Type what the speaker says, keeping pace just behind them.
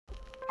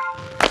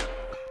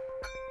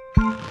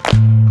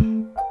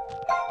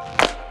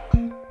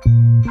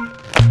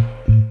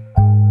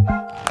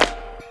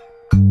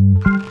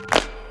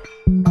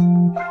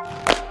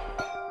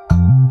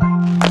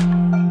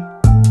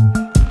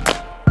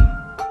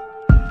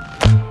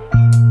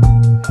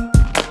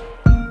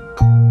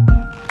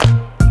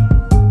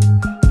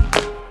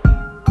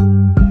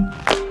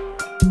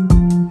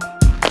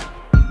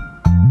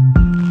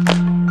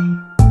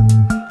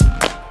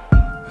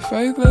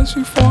watch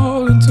you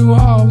fall into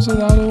arms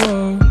without a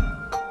word.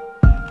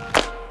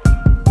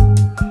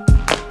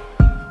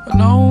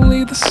 And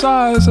only the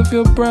sighs of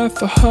your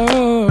breath are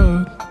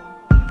heard.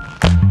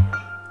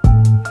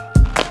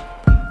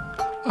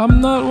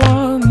 I'm not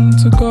one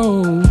to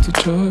go to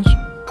church,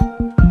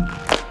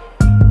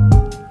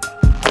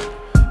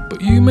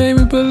 but you made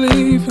me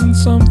believe in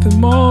something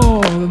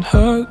more than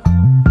hurt.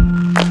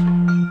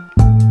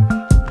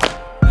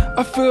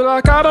 I feel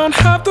like I don't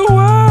have the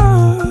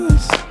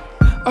words.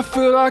 I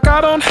feel like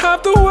I don't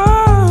have the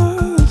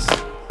words,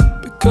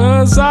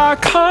 because I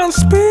can't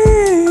speak.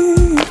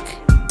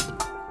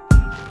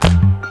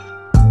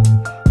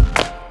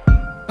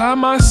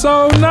 Am I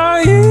so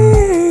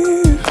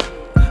naive?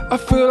 I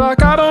feel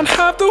like I don't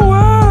have the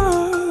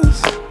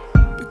words,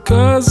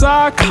 because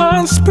I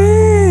can't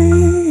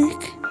speak.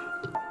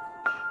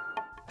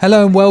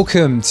 Hello and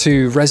welcome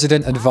to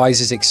Resident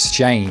Advisors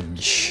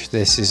Exchange.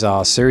 This is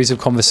our series of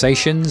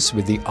conversations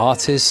with the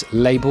artists,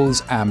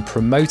 labels and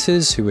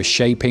promoters who are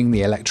shaping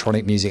the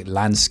electronic music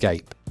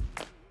landscape.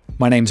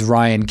 My name's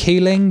Ryan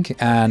Keeling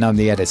and I'm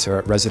the editor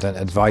at Resident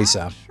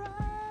Advisor.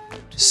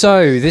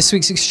 So this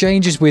week's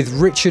exchange is with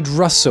Richard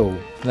Russell,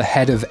 the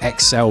head of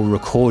Excel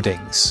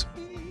Recordings.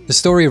 The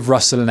story of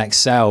Russell and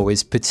Excel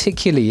is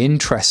particularly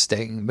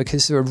interesting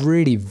because there are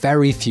really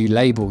very few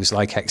labels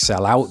like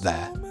Excel out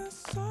there.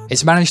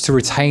 It's managed to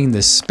retain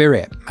the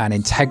spirit and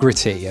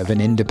integrity of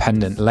an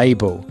independent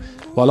label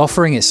while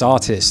offering its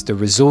artists the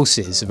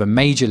resources of a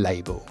major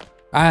label.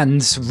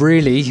 And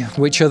really,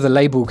 which other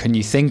label can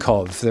you think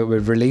of that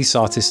would release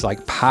artists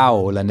like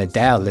Powell and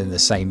Adele in the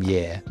same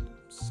year?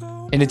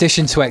 In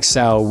addition to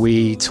Excel,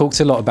 we talked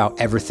a lot about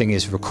Everything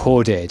Is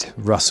Recorded,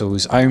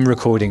 Russell's own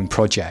recording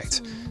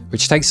project,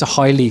 which takes a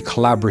highly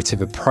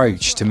collaborative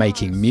approach to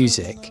making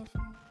music.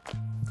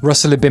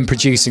 Russell had been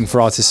producing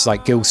for artists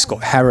like Gil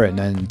Scott-Heron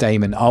and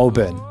Damon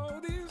Albarn,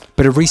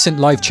 but a recent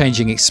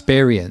life-changing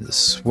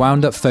experience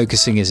wound up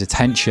focusing his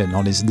attention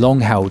on his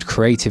long-held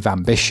creative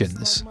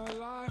ambitions.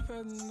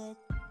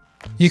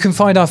 You can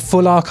find our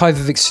full archive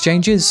of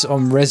exchanges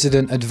on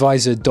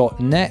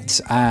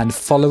residentadvisor.net and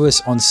follow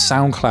us on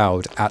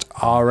SoundCloud at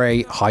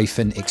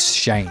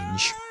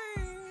ra-exchange.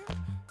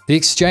 The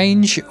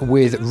exchange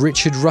with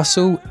Richard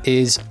Russell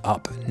is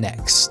up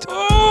next.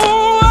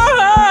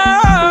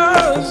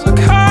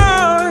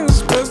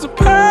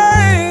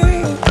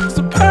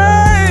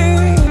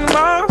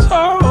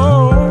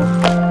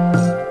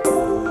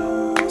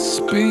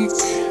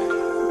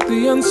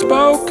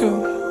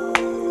 Unspoken,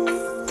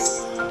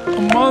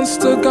 a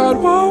monster got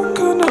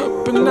woken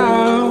up, and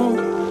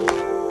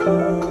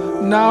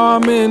now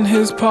I'm in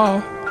his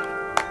paw.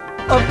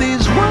 Of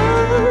these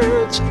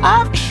words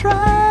I've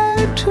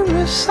tried to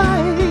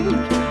recite,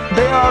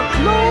 they are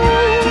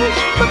close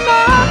but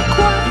not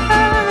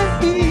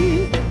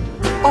quite,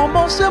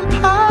 almost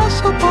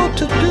impossible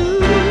to do,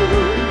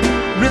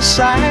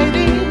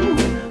 reciting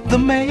the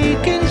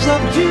makings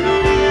of you.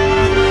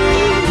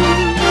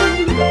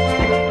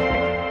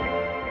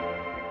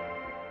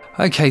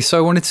 Okay, so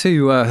I wanted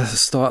to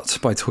start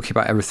by talking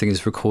about Everything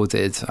Is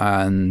Recorded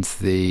and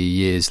the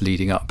years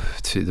leading up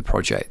to the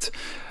project.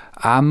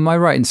 Am I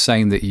right in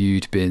saying that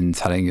you'd been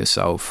telling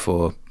yourself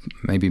for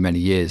maybe many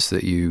years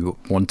that you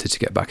wanted to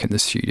get back in the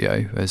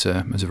studio as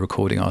a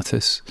recording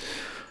artist?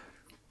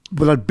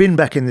 Well, I'd been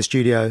back in the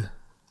studio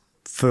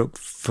for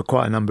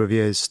quite a number of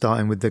years,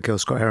 starting with the Gil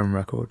Scott-Heron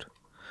record.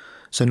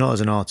 So not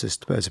as an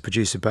artist, but as a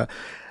producer. But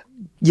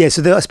yeah,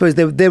 so I suppose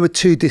there were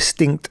two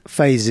distinct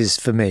phases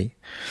for me.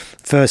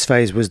 First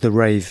phase was the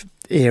rave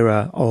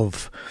era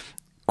of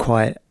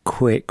quite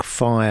quick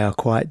fire,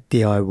 quite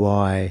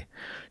DIY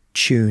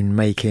tune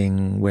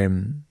making,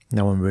 when we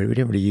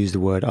didn't really use the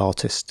word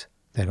artist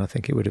then. I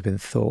think it would have been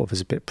thought of as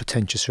a bit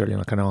pretentious, really.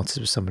 Like an artist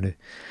was someone who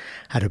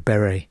had a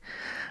beret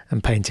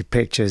and painted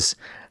pictures.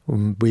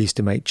 When we used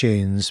to make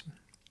tunes,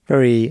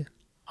 very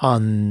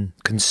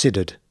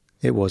unconsidered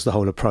it was, the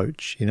whole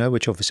approach,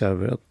 which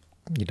obviously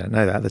you don't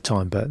know that at the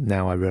time, but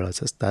now I realise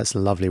that's a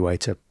lovely way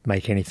to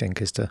make anything,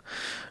 is to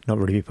not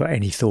really put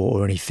any thought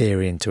or any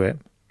theory into it.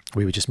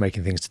 We were just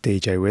making things to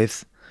DJ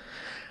with,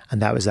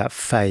 and that was that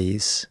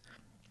phase.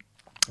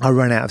 I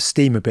ran out of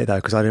steam a bit though,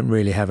 because I didn't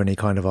really have any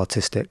kind of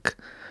artistic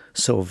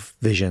sort of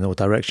vision or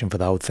direction for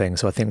the whole thing.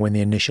 So I think when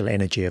the initial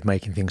energy of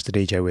making things to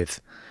DJ with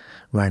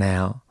ran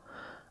out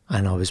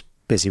and I was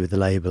busy with the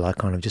label, I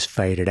kind of just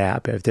faded out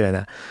a bit of doing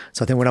that.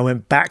 So I think when I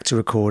went back to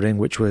recording,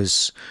 which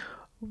was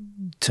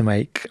to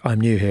make I'm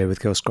New Here with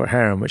Gil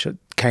Scott-Heron, which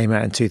came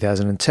out in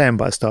 2010,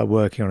 but I started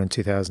working on in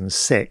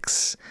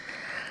 2006.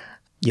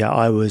 Yeah,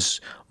 I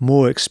was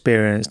more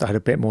experienced. I had a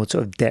bit more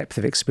sort of depth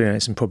of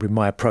experience, and probably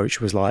my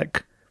approach was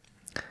like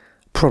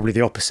probably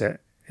the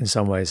opposite in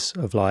some ways,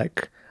 of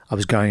like I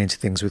was going into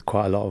things with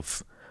quite a lot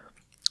of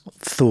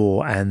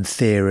thought and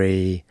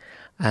theory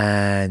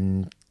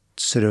and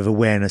sort of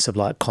awareness of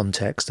like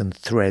context and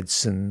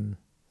threads and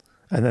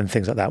then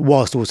things like that,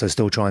 whilst also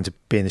still trying to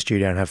be in the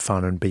studio and have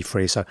fun and be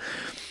free. So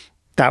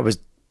that was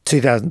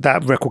 2000.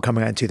 That record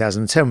coming out in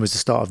 2010 was the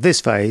start of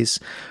this phase.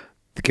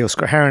 The Gil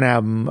Scott-Heron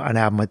album, an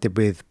album I did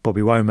with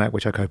Bobby Womack,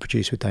 which I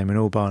co-produced with Damon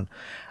Albarn,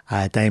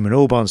 Damon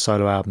Albarn's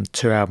solo album,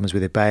 2 albums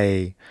with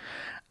Ibeyi,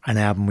 an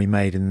album we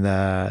made in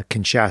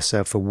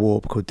Kinshasa for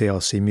Warp called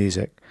DLC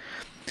Music.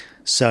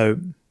 So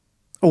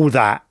all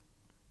that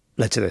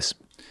led to this.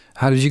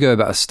 How did you go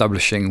about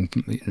establishing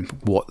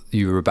what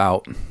you were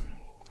about?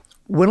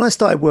 When I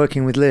started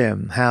working with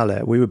Liam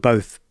Howlett, we were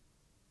both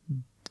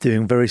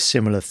doing very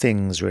similar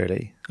things,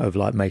 really, of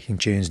like making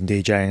tunes and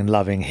DJing and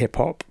loving hip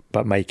hop,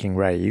 but making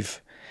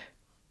rave.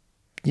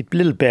 A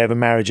little bit of a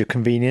marriage of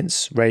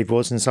convenience, rave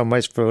was in some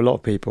ways for a lot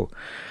of people.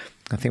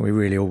 I think we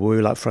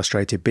were like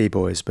frustrated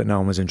b-boys, but no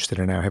one was interested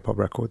in our hip hop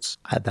records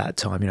at that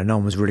time. You know, no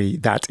one was really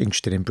that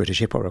interested in British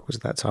hip hop records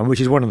at that time, which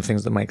is one of the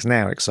things that makes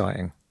now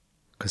exciting,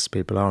 because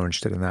people are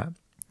interested in that.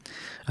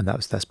 And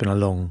that's been a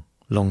long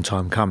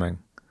time coming.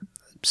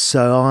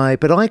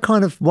 But I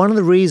kind of, one of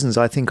the reasons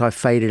I think I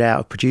faded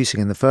out of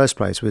producing in the first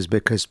place was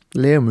because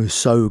Liam was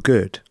so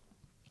good.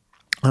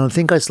 And I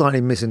think I slightly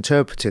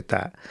misinterpreted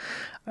that.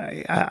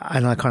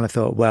 And I kind of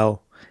thought,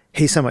 well,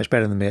 he's so much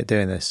better than me at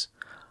doing this,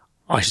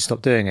 I should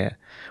stop doing it.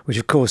 Which,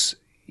 of course,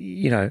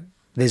 you know,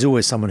 there's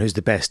always someone who's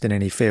the best in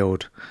any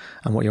field,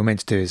 and what you're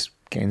meant to do is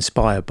get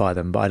inspired by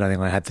them. But I don't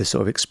think I had the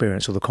sort of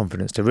experience or the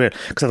confidence to really,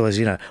 because otherwise,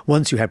 you know,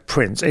 once you had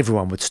Prince,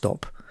 everyone would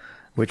stop,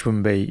 which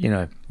wouldn't be, you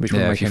know, which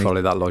wouldn't make if you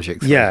follow that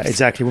logic. Yeah,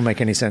 exactly, wouldn't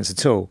make any sense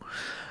at all.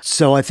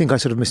 So I think I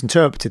sort of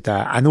misinterpreted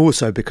that, and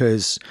also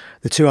because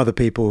the 2 other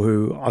people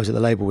who I was at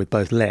the label with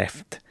both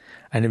left,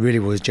 and it really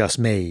was just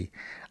me,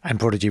 and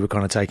Prodigy were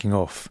kind of taking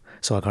off.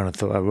 So I kind of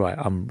thought, oh, right,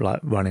 I'm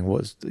like running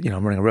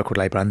I'm running a record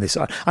label,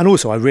 and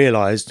also I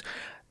realised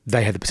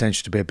they had the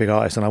potential to be a big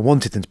artist, and I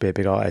wanted them to be a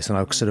big artist, and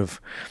I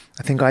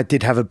think I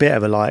did have a bit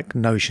of a like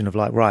notion of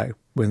like, right,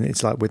 when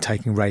it's like we're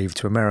taking rave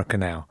to America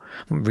now.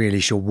 I'm not really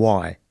sure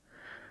why,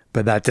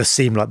 but that just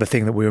seemed like the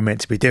thing that we were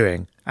meant to be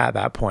doing at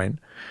that point,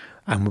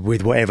 and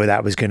with whatever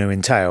that was going to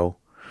entail,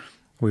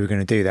 we were going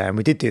to do that, and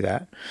we did do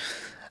that.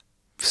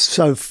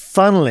 So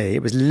funnily,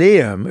 it was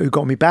Liam who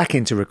got me back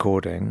into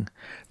recording,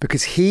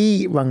 because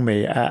he rang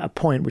me at a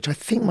point which I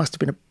think must have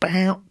been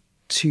about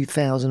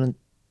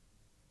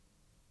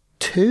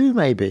 2002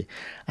 maybe,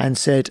 and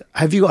said,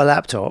 have you got a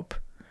laptop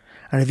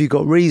and have you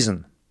got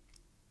Reason,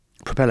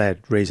 Propellerhead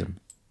Reason,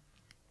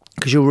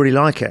 because you'll really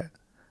like it.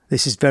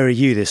 This is very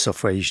you, this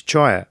software, you should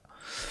try it.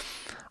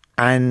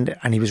 And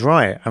he was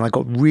right, and I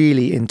got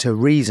really into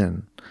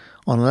Reason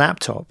on a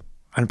laptop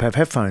and a pair of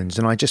headphones,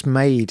 and I just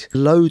made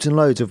loads and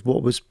loads of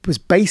what was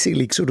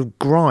basically sort of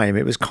grime.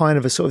 It was kind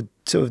of a sort of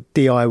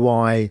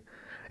DIY.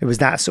 It was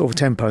that sort of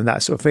tempo and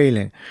that sort of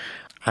feeling,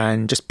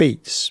 and just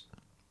beats,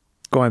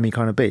 grimy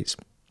kind of beats.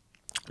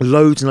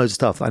 Loads and loads of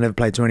stuff that I never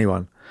played to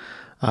anyone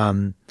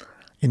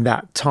in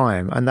that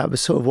time, and that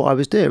was sort of what I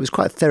was doing. It was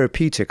quite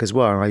therapeutic as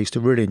well, and I used to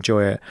really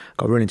enjoy it.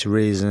 Got really into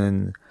Reason,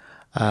 and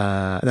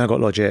then I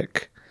got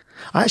Logic.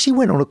 I actually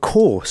went on a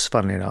course,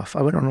 funnily enough.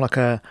 I went on like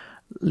a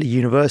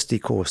university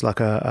course, like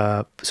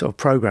a sort of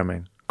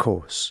programming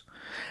course,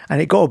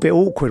 and it got a bit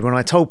awkward when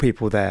I told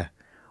people there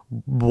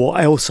what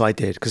else I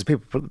did, because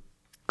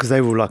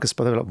they were like,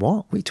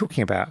 what are you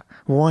talking about?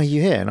 Well, why are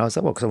you here? And I was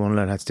like, well, because I want to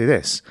learn how to do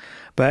this.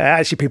 But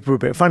actually people were a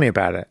bit funny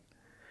about it,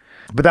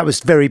 but it was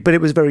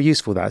very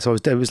useful, that. So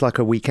it was like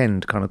a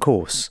weekend kind of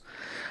course.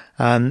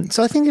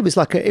 So I think it was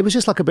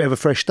just like a bit of a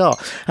fresh start.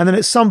 And then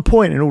at some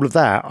point in all of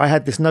that, I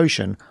had this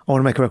notion, I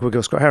want to make a record with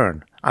Gil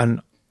Scott-Heron,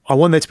 and I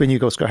want there to be a new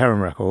Gil Scott-Heron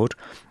record.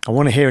 I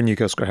want to hear a new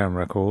Gil Scott-Heron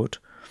record.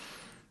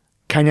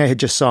 Kanye had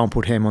just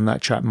sampled him on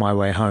that track My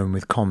Way Home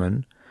with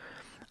Common.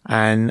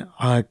 And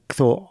I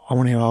thought, I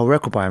want to hear a whole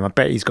record by him. I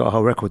bet he's got a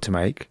whole record to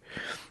make.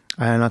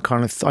 And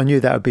I knew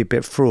that would be a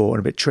bit fraught and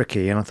a bit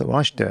tricky. And I thought, well,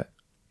 I should do it.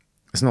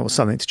 It's not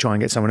something to try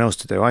and get someone else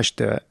to do. I should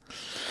do it.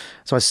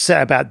 So I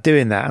set about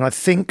doing that. And I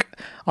think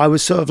I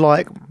was sort of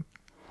like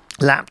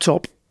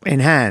laptop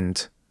in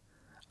hand.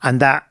 And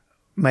that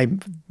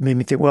made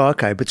me think, well,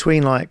 okay,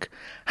 between like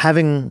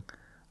having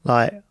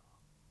like,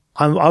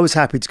 I was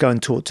happy to go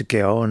and talk to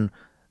Gil and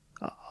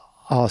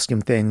ask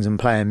him things and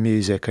play him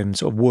music and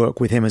sort of work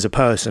with him as a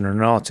person and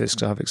an artist,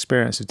 because I have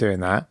experience of doing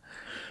that.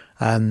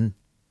 But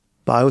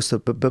I also,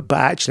 but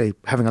actually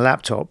having a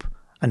laptop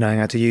and knowing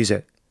how to use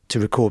it to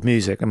record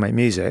music and make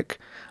music,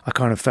 I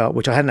kind of felt,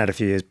 which I hadn't had a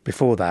few years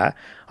before that,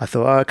 I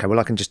thought, oh, okay, well,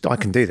 I can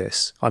do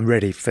this. I'm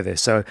ready for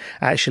this. So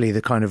actually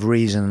the kind of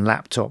Reason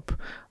laptop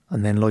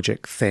and then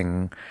Logic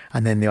thing,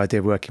 and then the idea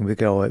of working with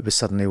Gil, it was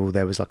suddenly all,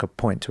 there was like a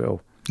point to it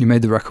all. You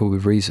made the record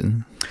with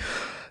Reason?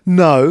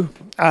 No.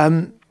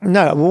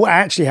 No, what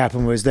actually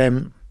happened was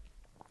then,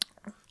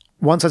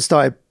 once I'd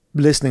started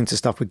listening to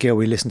stuff with Gil,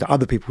 we listened to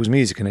other people's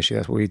music initially.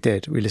 That's what we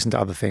did. We listened to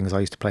other things.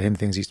 I used to play him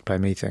things, he used to play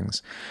me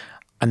things.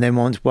 And then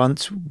once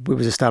it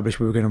was established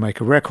we were going to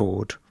make a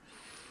record,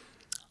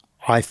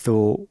 I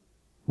thought,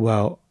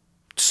 well,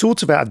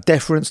 sort of out of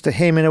deference to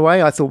him in a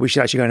way, I thought we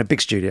should actually go in a big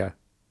studio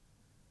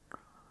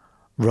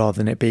rather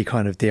than it be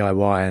kind of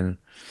DIY.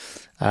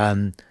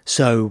 And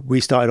so we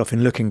started off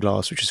in Looking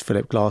Glass, which was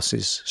Philip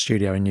Glass's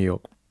studio in New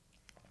York.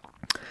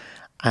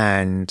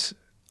 And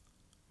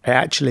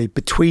actually,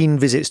 between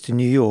visits to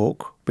New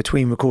York,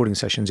 between recording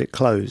sessions, it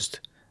closed.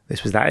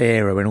 This was that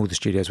era when all the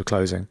studios were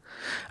closing.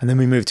 And then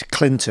we moved to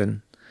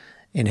Clinton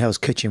in Hell's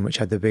Kitchen, which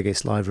had the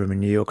biggest live room in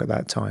New York at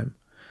that time.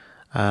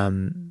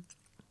 And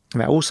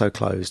that also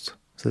closed.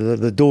 So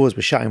the doors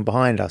were shutting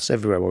behind us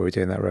everywhere while we were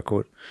doing that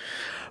record.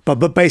 But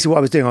basically what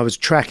I was doing, I was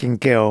tracking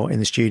Gil in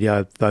the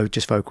studio,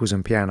 just vocals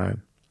and piano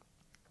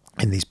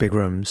in these big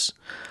rooms.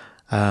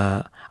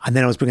 And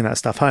then I was bringing that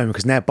stuff home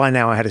because by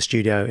now I had a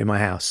studio in my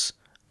house,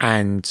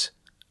 and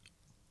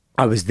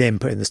I was then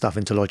putting the stuff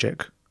into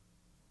Logic.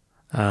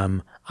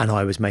 And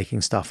I was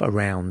making stuff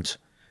around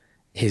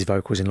his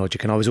vocals in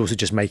Logic, and I was also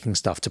just making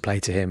stuff to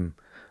play to him,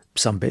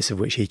 some bits of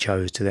which he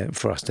chose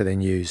for us to then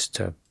use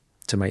to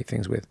make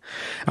things with.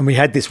 And we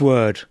had this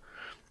word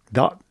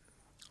that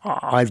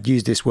I've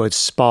used, this word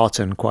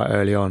Spartan, quite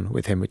early on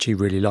with him, which he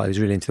really liked. He was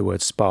really into the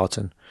word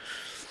Spartan.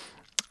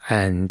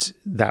 And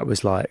that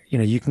was like,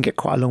 you can get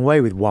quite a long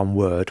way with one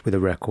word with a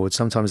record.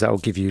 Sometimes that will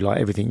give you like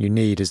everything you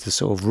need as the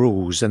sort of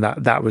rules. And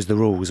that was the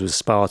rules, was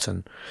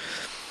Spartan.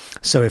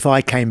 So if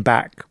I came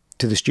back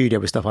to the studio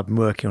with stuff I've been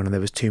working on and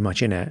there was too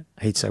much in it,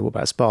 he'd say, what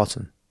about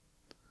Spartan?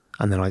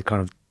 And then I'd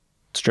kind of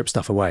strip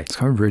stuff away. It's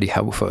kind of really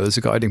helpful as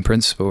a guiding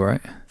principle, right?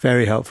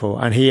 Very helpful.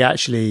 And he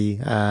actually,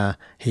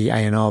 he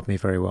A&R'd me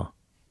very well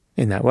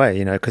in that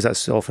way, because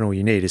that's often all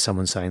you need is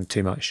someone saying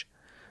too much.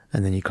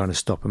 And then you kind of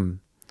stop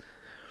them.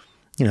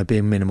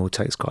 Being minimal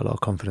takes quite a lot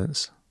of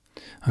confidence.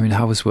 I mean,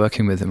 how was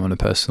working with him on a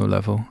personal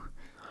level?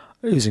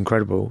 It was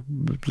incredible.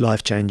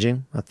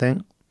 Life-changing, I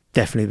think.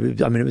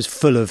 Definitely. I mean, it was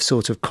full of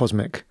sort of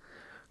cosmic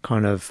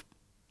kind of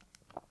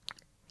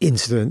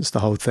incidents, the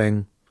whole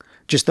thing.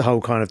 Just the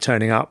whole kind of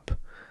turning up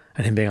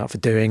and him being up for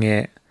doing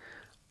it.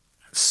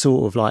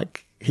 Sort of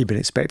like he'd been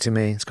expecting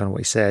me. It's kind of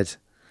what he said.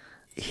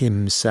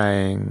 Him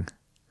saying,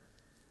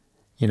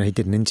 he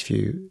did an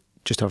interview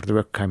just after the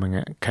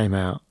record came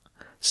out,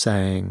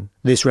 saying,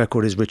 this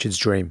record is Richard's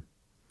dream.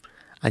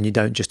 And you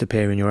don't just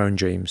appear in your own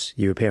dreams,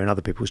 you appear in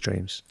other people's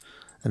dreams.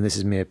 And this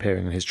is me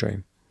appearing in his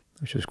dream,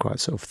 which was quite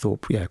sort of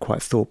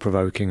quite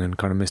thought-provoking and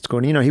kind of mystical.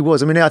 And, he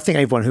was. I mean, I think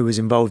everyone who was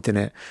involved in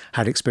it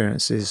had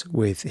experiences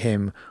with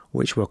him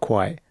which were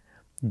quite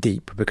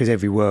deep, because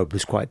every word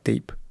was quite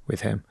deep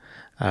with him.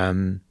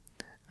 And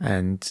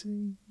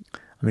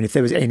I mean, if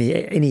there was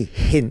any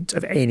hint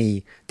of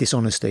any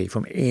dishonesty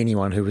from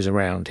anyone who was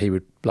around, he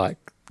would like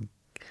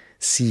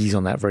seize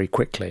on that very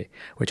quickly,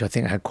 which I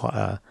think had quite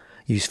a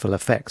useful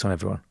effect on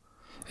everyone.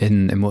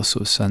 In what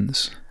sort of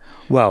sense?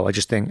 Well, I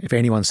just think if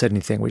anyone said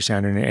anything which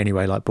sounded in any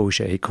way like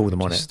bullshit, he'd call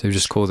them on it. They would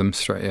just call them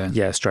straight, yeah.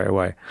 Yeah, straight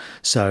away.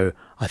 So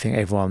I think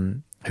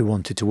everyone who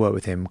wanted to work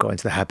with him got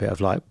into the habit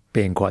of like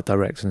being quite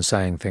direct and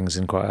saying things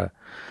and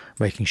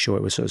making sure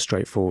it was sort of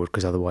straightforward,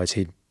 because otherwise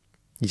he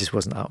just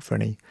wasn't up for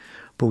any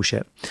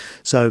bullshit.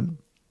 So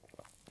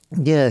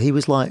yeah, he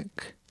was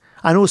like,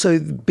 and also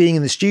being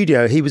in the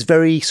studio, he was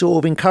very sort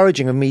of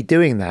encouraging of me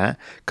doing that,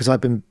 because I've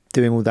been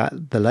doing all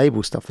that, the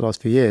label stuff the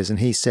last few years. And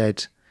he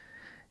said,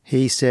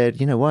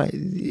 why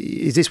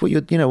is this what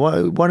you're,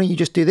 why don't you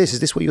just do this? Is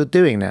this what you're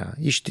doing now?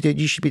 You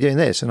should be doing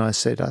this. And I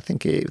said, I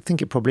think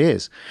it probably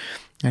is.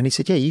 And he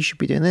said, yeah, you should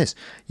be doing this.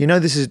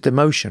 This is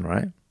demotion,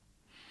 right?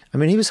 I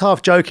mean, he was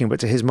half joking,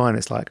 but to his mind,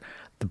 it's like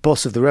the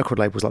boss of the record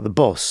label was like the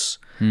boss,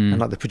 and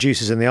like the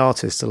producers and the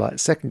artists are like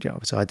second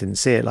job. So I didn't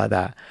see it like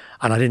that.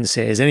 And I didn't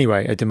see it as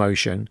anyway a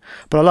demotion,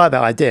 but I like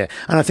that idea.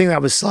 And I think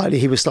that was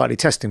he was slightly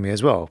testing me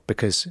as well,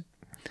 because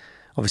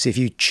obviously if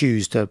you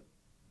choose to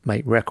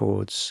make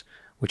records,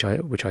 which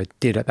I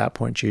did at that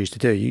point choose to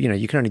do,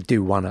 you can only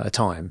do one at a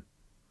time,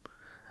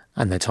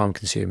 and they're time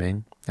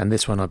consuming. And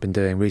this one I've been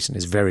doing recently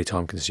is very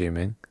time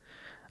consuming.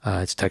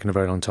 It's taken a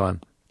very long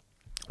time.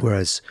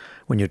 Whereas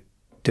when you're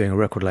doing a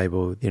record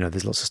label,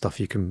 there's lots of stuff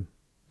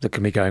that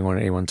can be going on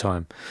at any one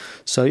time.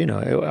 So,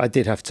 I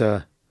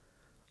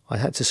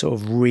had to sort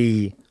of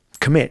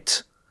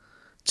recommit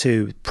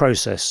to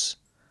process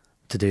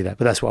to do that.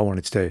 But that's what I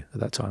wanted to do at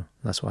that time.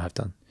 That's what I have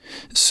done.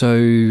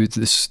 So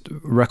this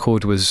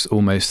record was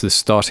almost the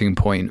starting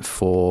point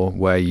for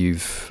where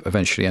you've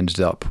eventually ended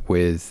up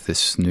with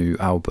this new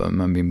album.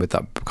 I mean, would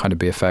that kind of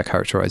be a fair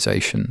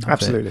characterization?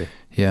 Absolutely.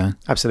 Yeah.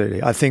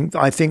 Absolutely. I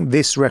think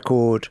this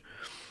record,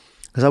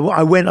 because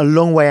I went a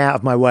long way out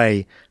of my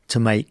way to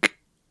make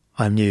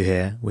I'm New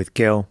Here with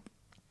Gil,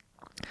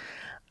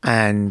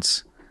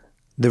 and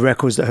the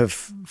records that have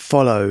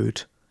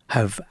followed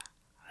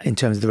in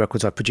terms of the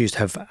records I've produced,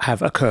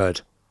 have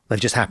occurred. They've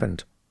just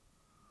happened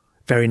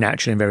very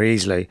naturally and very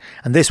easily.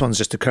 And this one's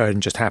just occurred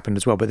and just happened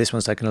as well. But this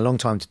one's taken a long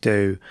time to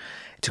do.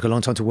 It took a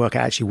long time to work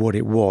out actually what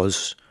it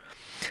was.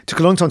 It took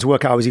a long time to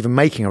work out I was even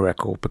making a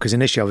record, because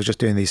initially I was just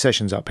doing these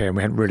sessions up here and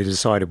we hadn't really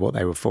decided what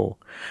they were for.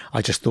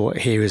 I just thought,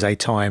 here is a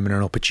time and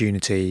an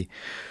opportunity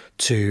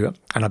and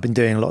I've been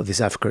doing a lot of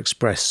this Africa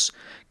Express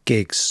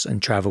gigs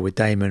and travel with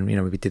Damon.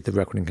 We did the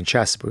record in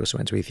Kinshasa, but we also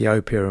went to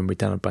Ethiopia, and we'd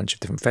done a bunch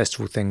of different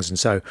festival things. And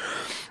so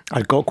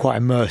I got quite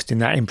immersed in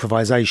that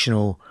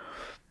improvisational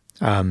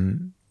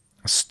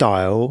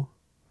style,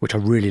 which I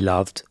really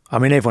loved. I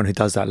mean, everyone who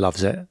does that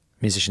loves it.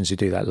 Musicians who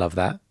do that love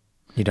that.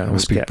 You don't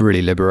always get. It must be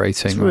really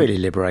liberating. It's really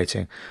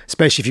liberating,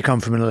 especially if you come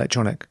from an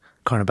electronic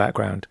kind of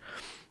background,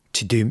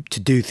 to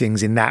do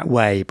things in that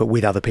way, but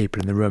with other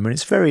people in the room. And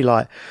it's very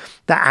like,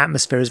 that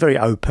atmosphere is very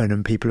open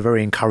and people are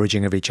very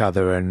encouraging of each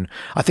other. And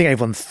I think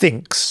everyone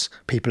thinks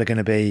people are going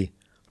to be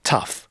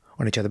tough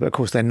on each other, but of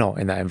course they're not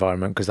in that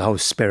environment, because the whole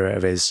spirit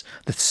of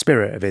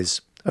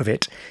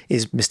it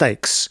is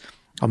mistakes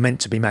are meant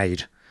to be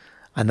made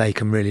and they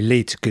can really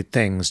lead to good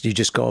things. You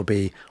just got to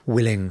be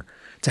willing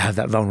to have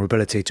that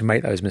vulnerability to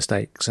make those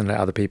mistakes and let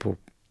other people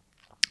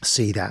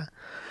see that.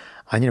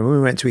 And, when we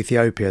went to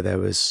Ethiopia, there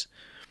was,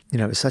 it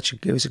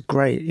was a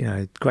great,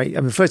 great. I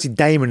mean, firstly,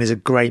 Damon is a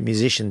great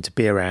musician to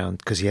be around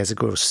because he has a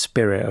real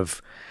spirit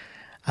of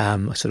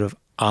sort of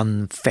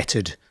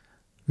unfettered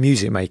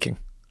music making,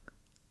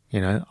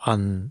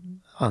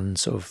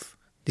 sort of,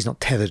 he's not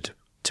tethered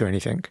to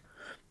anything.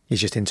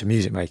 He's just into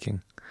music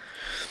making.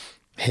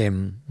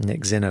 Him,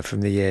 Nick Zinner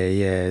from the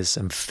Years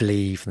and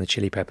Flea from the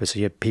Chili Peppers. So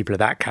you had people of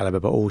that caliber,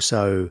 but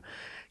also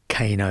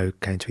Kano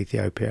came to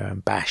Ethiopia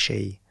and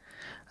Bashi,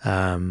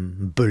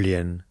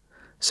 Bullion.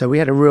 So we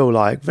had a real,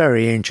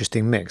 very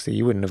interesting mix that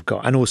you wouldn't have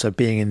got. And also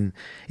being in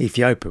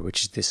Ethiopia,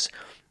 which is this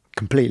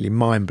completely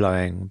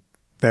mind-blowing,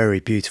 very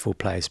beautiful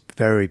place,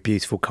 very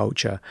beautiful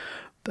culture,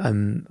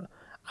 and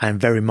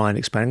very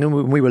mind-expanding.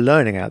 And we were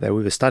learning out there.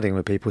 We were studying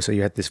with people. So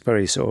you had this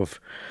very sort of,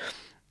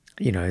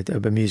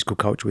 a musical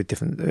culture with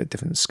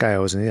different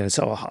scales, and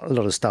sort of a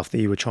lot of stuff that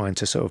you were trying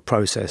to sort of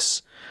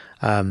process.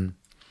 And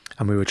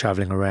we were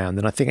traveling around.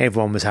 And I think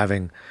everyone was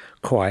having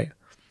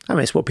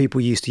it's what people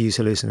used to use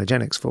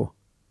hallucinogenics for.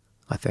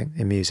 I think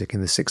in music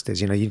in the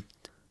 60s,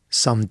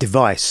 some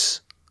device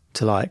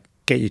to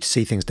get you to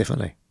see things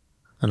differently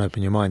and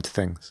open your mind to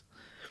things,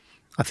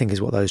 I think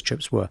is what those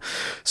trips were.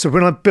 So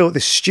when I built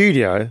this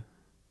studio,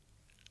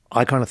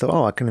 I kind of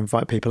thought, I can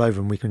invite people over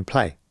and we can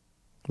play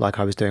like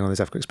I was doing on those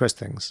Africa Express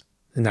things.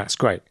 And that's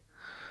great.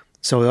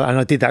 So, and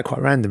I did that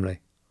quite randomly.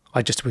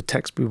 I just would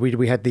text, we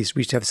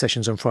used to have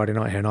sessions on Friday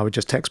night here, and I would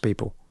just text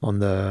people on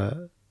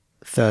the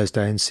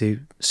Thursday and see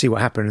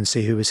what happened and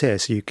see who was here.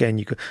 So you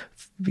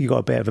got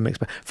a bit of a mix,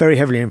 but very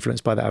heavily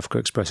influenced by the Africa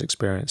Express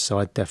experience. So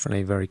I'm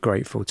definitely very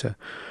grateful to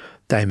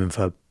Damon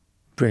for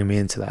bringing me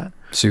into that.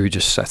 So we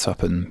just set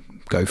up and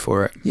go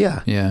for it.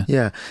 Yeah.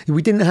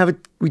 We didn't have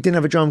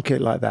a drum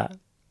kit like that.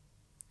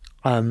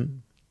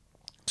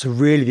 So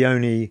really the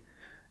only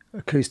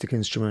acoustic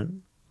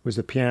instrument was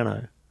the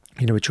piano.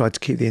 We tried to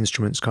keep the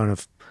instruments kind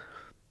of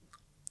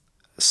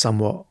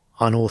somewhat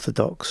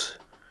unorthodox,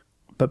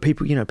 but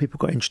people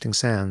got interesting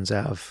sounds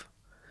out of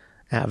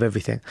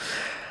everything.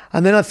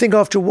 And then I think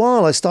after a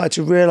while I started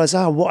to realise,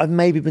 what I've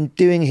maybe been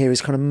doing here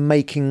is kind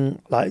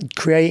of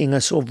creating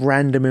a sort of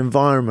random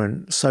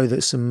environment so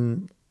that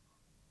some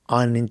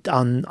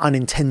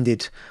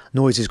unintended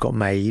noises got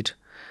made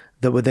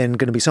that were then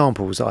going to be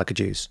samples that I could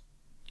use.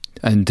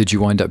 And did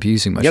you wind up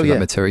using much of that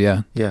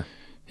material? Yeah.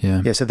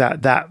 So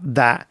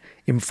that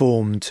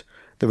informed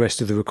the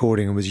rest of the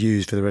recording and was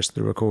used for the rest of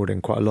the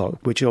recording quite a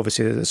lot, which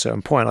obviously at a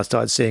certain point I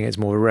started seeing it as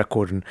more of a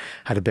record and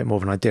had a bit more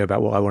of an idea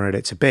about what I wanted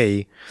it to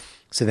be.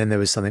 So then there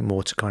was something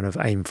more to kind of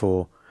aim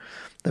for.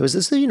 There was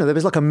this, there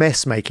was like a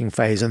mess making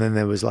phase, and then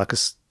there was like a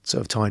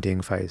sort of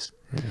tidying phase.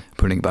 Yeah.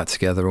 Putting it back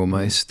together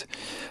almost.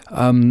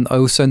 I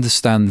also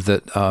understand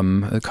that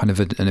kind of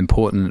an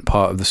important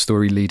part of the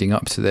story leading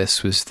up to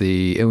this was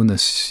the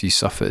illness you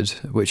suffered,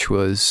 which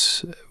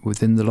was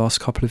within the last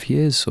couple of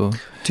years, or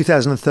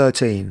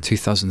 2013.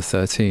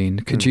 2013.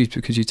 Could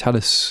you tell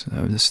us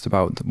just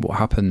about what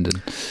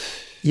happened?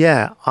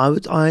 Yeah,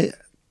 I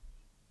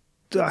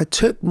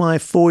took my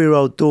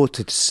 4-year-old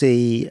daughter to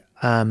see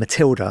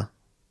Matilda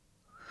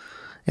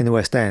in the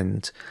West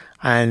End,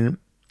 and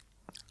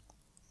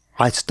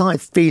I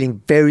started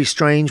feeling very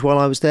strange while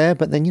I was there,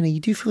 but then, you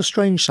do feel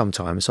strange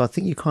sometimes. So I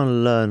think you kind of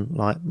learn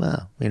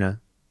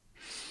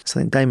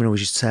something Damon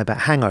always used to say about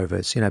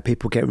hangovers.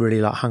 People get really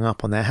hung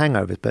up on their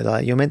hangovers,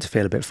 but you're meant to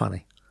feel a bit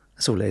funny.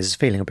 That's all it is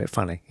feeling a bit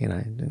funny.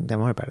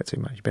 Don't worry about it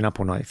too much. You've been up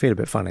all night, you feel a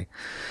bit funny.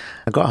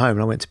 I got home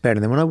and I went to bed,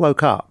 and then when I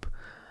woke up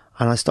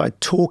and I started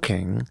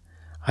talking,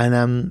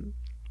 and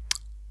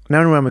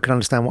no one could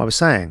understand what I was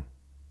saying.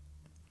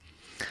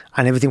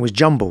 And everything was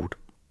jumbled.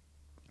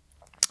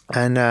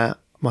 And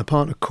my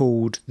partner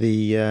called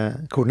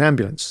an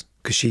ambulance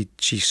because she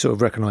sort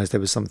of recognised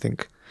there was something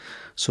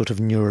sort of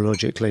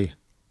neurologically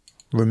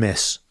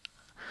remiss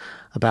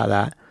about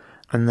that,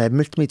 and they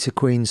admitted me to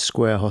Queen's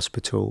Square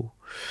Hospital.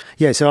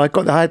 Yeah, so I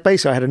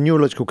had a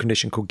neurological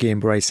condition called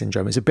Guillain-Barré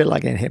syndrome. It's a bit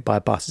like getting hit by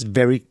a bus.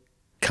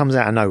 Comes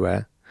out of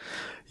nowhere.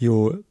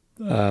 Your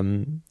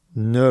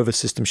nervous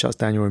system shuts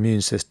down your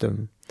immune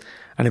system,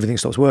 and everything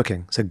stops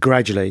working. So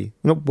gradually,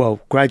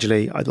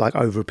 like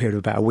over a period of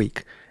about a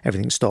week,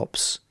 everything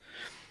stops.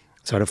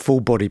 So I had a full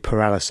body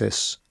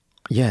paralysis.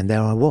 Yeah, and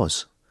there I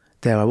was.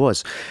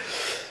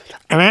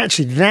 And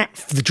actually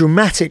the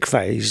dramatic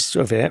phase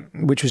of it,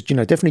 which was,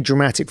 definitely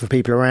dramatic for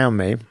people around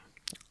me,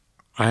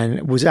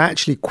 and was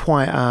actually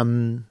quite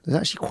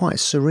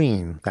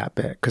serene, that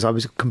bit, because I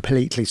was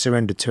completely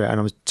surrendered to it, and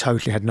I was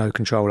totally had no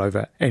control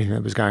over anything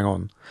that was going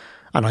on.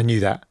 And I knew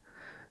that.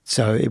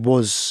 So it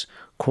was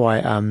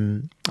quite,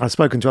 I've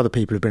spoken to other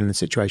people who've been in a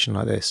situation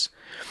like this.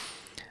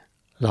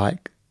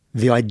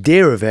 the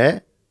idea of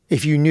it,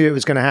 if you knew it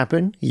was going to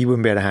happen, you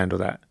wouldn't be able to handle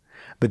that.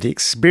 But the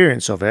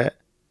experience of it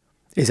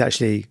is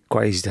actually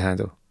quite easy to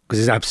handle because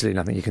there's absolutely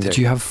nothing you can do. Did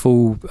you have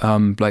full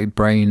like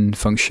brain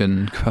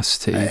function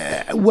capacity?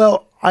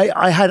 Well,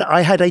 I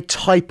had a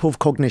type of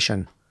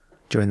cognition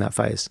during that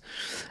phase.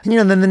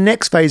 And, then the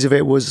next phase of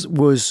it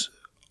was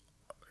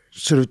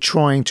sort of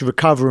trying to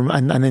recover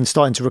and then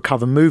starting to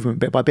recover movement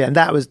bit by bit. And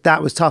that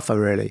was tougher,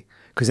 really,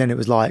 because then it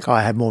was like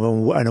I had more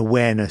of an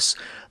awareness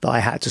that I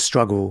had to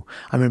struggle.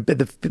 I mean, but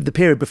the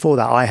period before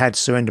that, I had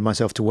surrendered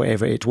myself to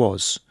whatever it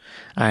was.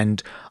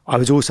 And I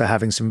was also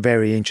having some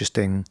very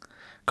interesting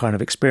kind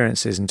of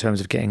experiences in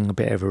terms of getting a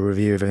bit of a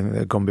review of everything that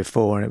had gone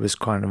before, and it was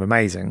kind of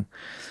amazing.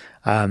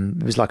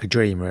 It was like a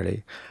dream,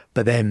 really.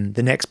 But then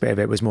the next bit of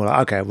it was more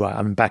like, okay, right,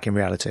 I'm back in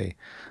reality.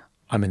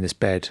 I'm in this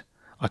bed.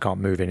 I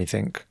can't move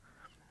anything.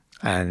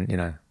 And,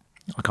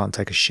 I can't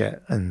take a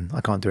shit and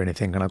I can't do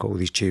anything and I've got all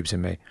these tubes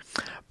in me.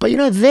 But,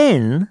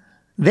 then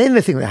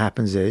the thing that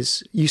happens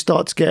is you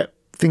start to get,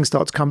 things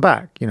start to come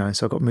back,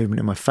 so I've got movement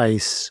in my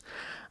face.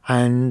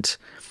 And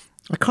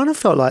I kind of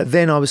felt like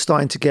then I was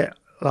starting to get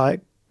like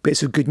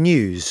bits of good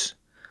news.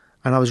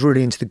 And I was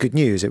really into the good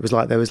news. It was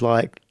like, there was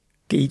like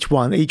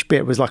each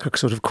bit was like a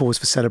sort of cause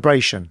for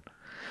celebration.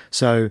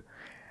 So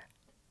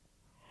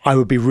I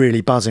would be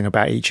really buzzing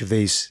about each of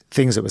these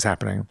things that was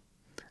happening,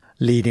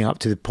 leading up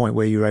to the point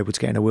where you were able to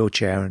get in a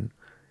wheelchair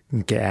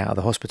and get out of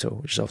the hospital,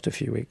 which is after a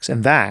few weeks.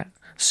 And that,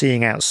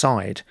 seeing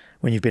outside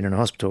when you've been in a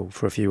hospital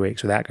for a few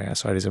weeks without going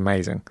outside is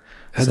amazing.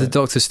 Had the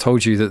doctors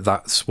told you that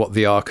that's what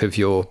the arc of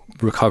your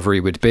recovery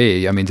would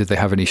be? I mean, did they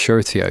have any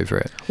surety over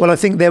it? Well, I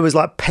think there was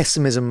like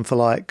pessimism for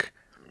like,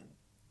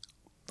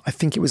 I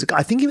think it was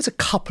a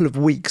couple of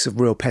weeks of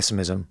real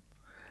pessimism.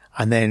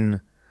 And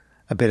then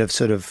a bit of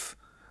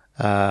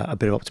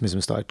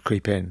optimism started to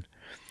creep in.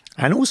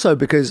 And also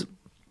because,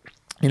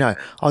 I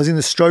was in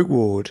the stroke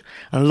ward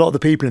and a lot of the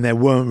people in there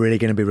weren't really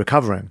going to be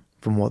recovering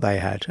from what they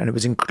had. And it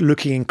was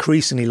looking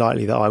increasingly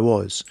likely that I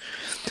was.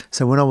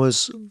 So when I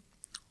was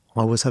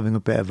having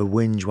a bit of a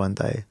whinge one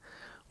day,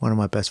 one of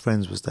my best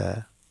friends was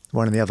there,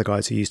 one of the other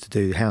guys who used to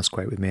do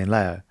Housequake with me and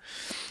Leo.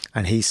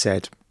 And he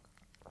said,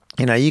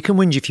 you can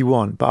whinge if you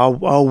want, but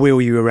I'll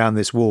wheel you around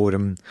this ward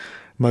and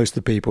most of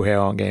the people here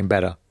aren't getting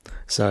better.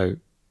 So,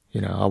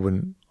 I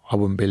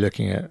wouldn't be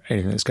looking at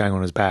anything that's going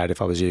on as bad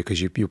if I was you,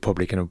 because you're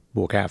probably going to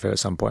walk out of it at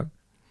some point.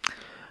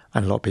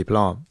 And a lot of people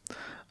aren't.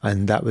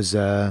 And that was,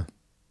 that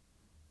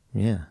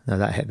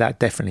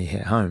definitely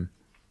hit home.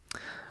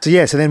 So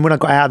then when I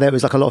got out there, it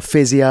was like a lot of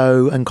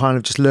physio and kind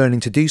of just learning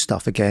to do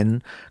stuff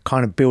again,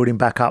 kind of building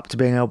back up to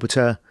being able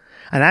to,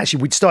 and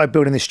actually we'd started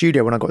building this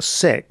studio when I got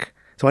sick.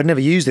 So I'd never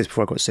used this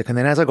before I got sick. And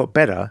then as I got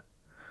better,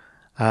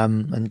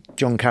 and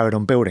John carried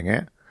on building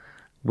it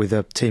with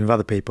a team of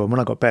other people. And when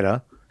I got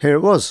better, here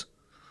it was.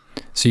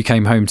 So you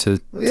came home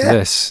to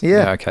this?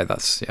 Yeah. Okay,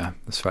 that's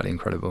fairly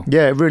incredible.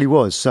 Yeah, it really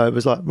was. So it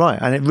was like, right.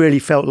 And it really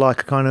felt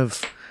like a kind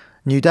of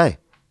new day,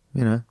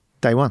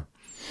 day one.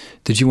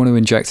 Did you want to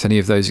inject any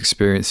of those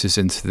experiences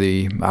into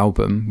the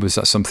album? Was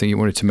that something you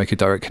wanted to make a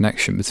direct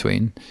connection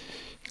between?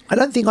 I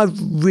don't think I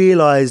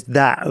realised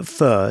that at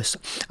first.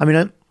 I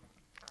mean,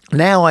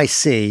 now I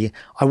see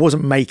I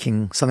wasn't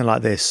making something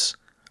like this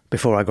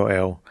before I got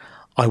ill.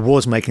 I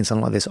was making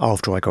something like this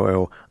after I got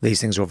ill.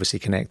 These things are obviously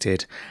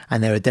connected,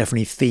 and there are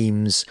definitely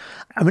themes.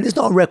 I mean, it's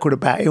not a record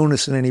about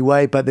illness in any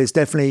way, but it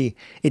definitely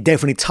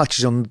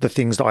touches on the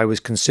things that I was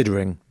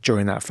considering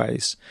during that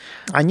phase.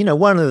 And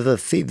one of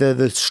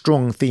the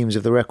strong themes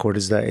of the record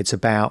is that it's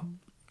about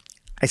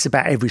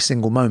every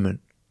single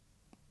moment.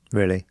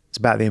 Really, it's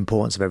about the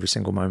importance of every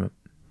single moment.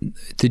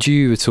 Did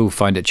you at all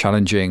find it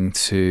challenging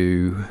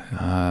to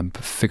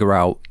figure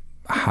out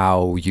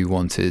how you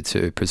wanted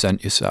to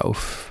present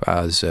yourself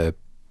as a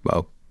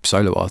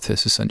solo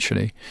artist,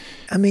 essentially?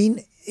 I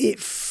mean, it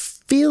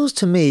feels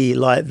to me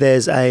like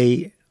there's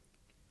no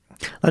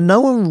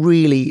one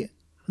really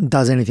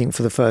does anything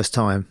for the first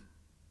time,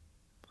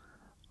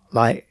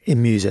 like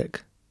in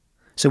music.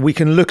 So we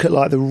can look at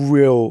the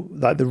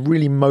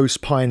really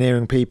most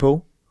pioneering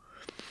people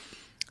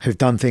who've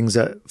done things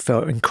that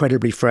felt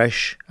incredibly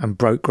fresh and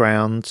broke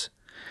ground.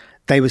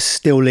 They were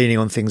still leaning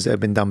on things that had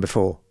been done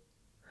before.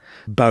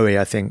 Bowie,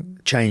 I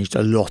think, changed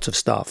a lot of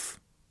stuff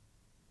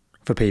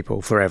for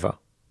people forever.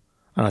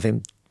 And I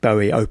think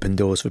Bowie opened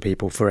doors for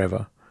people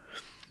forever.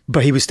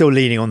 But he was still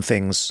leaning on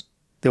things.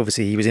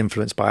 Obviously, he was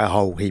influenced by a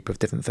whole heap of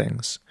different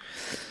things.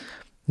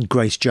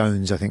 Grace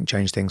Jones, I think,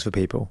 changed things for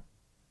people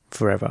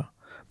forever.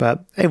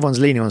 But everyone's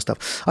leaning on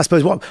stuff. I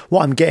suppose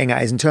what I'm getting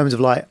at is in terms of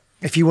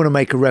if you want to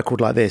make a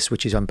record like this,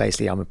 which is I'm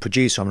a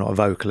producer, I'm not a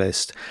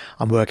vocalist.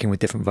 I'm working with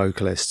different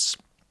vocalists.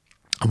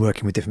 I'm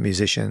working with different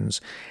musicians.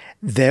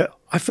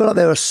 I feel like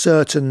there are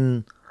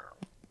certain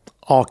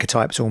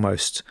archetypes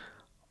almost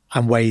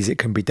and ways it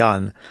can be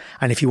done.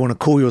 And if you want to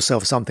call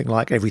yourself something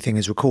like Everything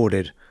Is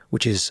Recorded,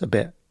 which is a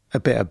bit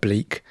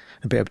oblique,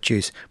 a bit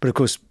obtuse, but of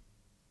course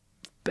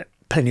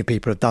plenty of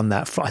people have done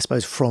that, I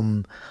suppose,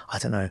 from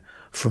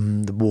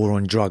the war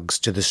on drugs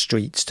to the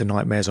streets to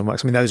Nightmares on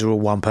Wax. I mean, those are all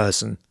one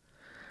person.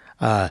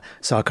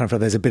 So I kind of feel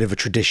there's a bit of a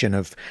tradition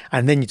of,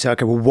 and then you say,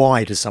 okay, well,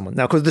 why does someone,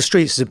 now, because the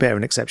Streets is a bit of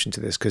an exception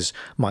to this, because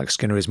Mike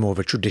Skinner is more of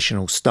a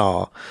traditional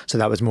star. So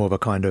that was more of a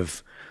kind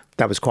of,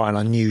 that was quite an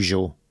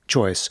unusual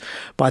choice.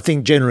 But I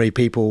think generally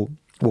people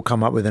will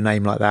come up with a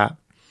name like that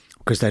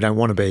because they don't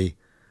want to be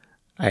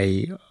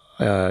a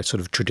sort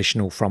of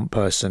traditional front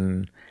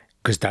person,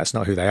 because that's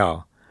not who they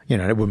are. You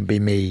know, it wouldn't be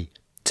me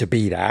to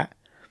be that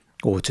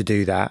or to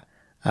do that.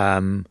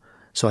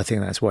 So I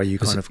think that's why you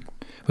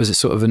Was it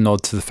sort of a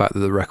nod to the fact that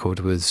the record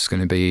was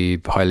going to be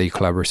highly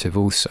collaborative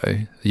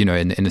also? You know,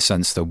 in a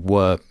sense there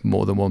were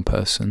more than one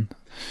person.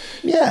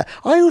 Yeah,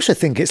 I also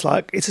think it's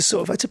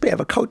a bit of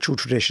a cultural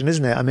tradition,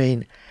 isn't it? I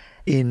mean,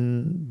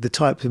 in the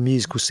type of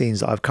musical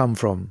scenes that I've come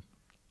from,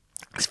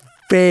 it's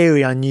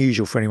very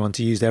unusual for anyone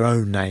to use their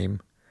own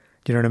name.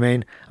 Do you know what I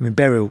mean? I mean,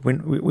 Burial,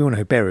 we all know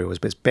who Burial was,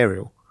 but it's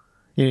Burial.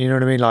 You know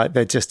what I mean? Like,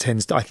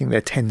 I think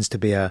there tends to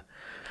be an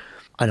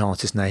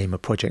artist name, a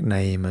project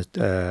name,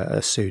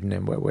 a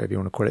pseudonym, whatever you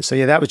want to call it. So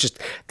yeah,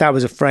 that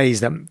was a phrase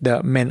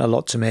that meant a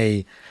lot to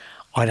me.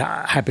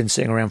 I had been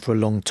sitting around for a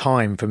long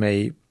time for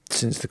me,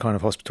 since the kind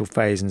of hospital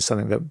phase, and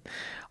something that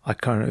I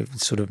kind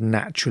of sort of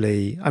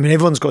naturally, I mean,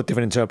 everyone's got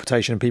different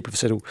interpretation, and people have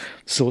said all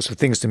sorts of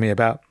things to me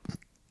about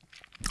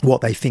what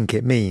they think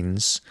it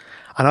means.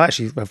 And I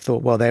actually have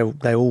thought, well,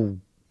 they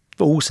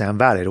all sound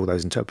valid, all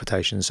those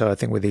interpretations. So I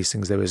think with these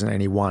things, there isn't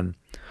any one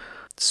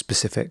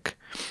specific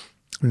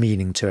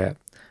meaning to it.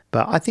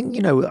 But I think,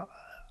 you know,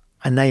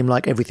 a name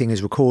like Everything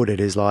Is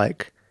Recorded is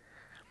like,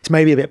 it's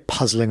maybe a bit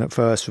puzzling at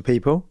first for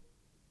people,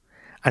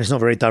 and it's not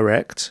very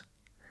direct.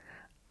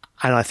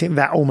 And I think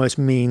that almost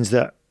means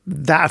that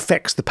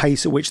affects the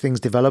pace at which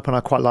things develop, and I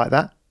quite like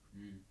that.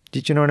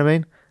 Did you know what I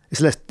mean?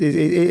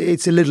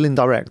 It's a little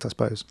indirect, I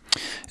suppose.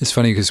 It's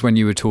funny because when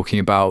you were talking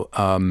about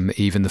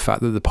even the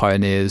fact that the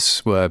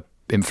Pioneers were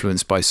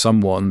influenced by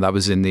someone, that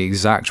was in the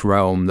exact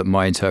realm that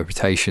my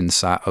interpretation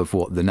sat of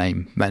what the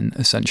name meant,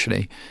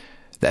 essentially.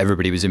 That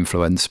everybody was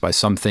influenced by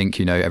something,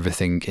 you know,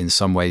 everything in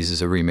some ways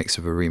is a remix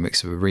of a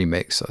remix of a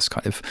remix.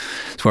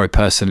 That's where I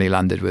personally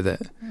landed with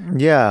it.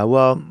 Yeah,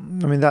 well,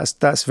 I mean, that's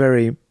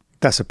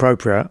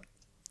appropriate,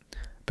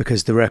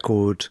 because the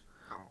record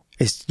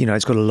is, you know,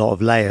 it's got a lot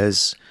of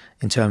layers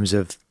in terms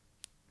of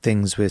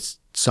things with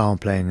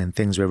sampling and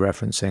things we're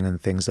referencing and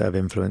things that have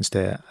influenced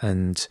it,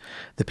 and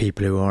the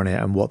people who are on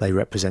it and what they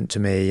represent to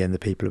me, and the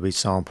people who we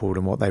sampled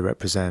and what they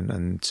represent,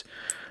 and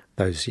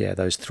those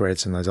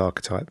threads and those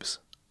archetypes.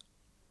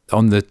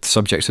 On the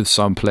subject of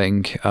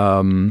sampling,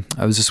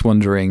 I was just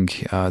wondering,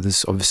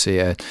 there's obviously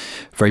a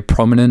very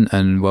prominent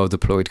and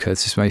well-deployed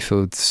Curtis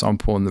Mayfield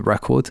sample on the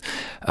record.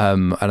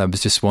 And I was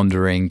just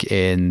wondering,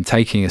 in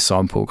taking a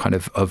sample kind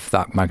of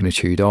that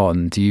magnitude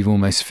on, do you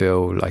almost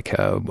feel like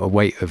a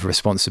weight of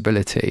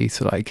responsibility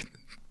to like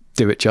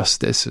do it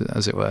justice,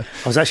 as it were?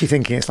 I was actually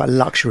thinking it's like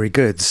luxury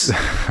goods.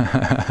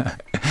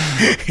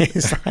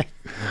 It's like,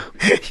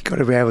 you've got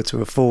to be able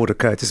to afford a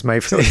Curtis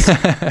Mayfield.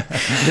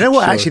 You know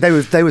what? Sure.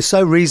 Actually, they were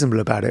so reasonable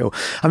about it all.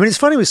 I mean, it's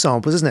funny with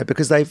samples, isn't it?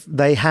 Because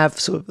they have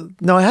sort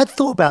of. No, I had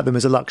thought about them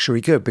as a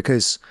luxury good,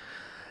 because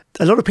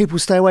a lot of people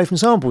stay away from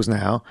samples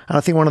now, and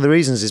I think one of the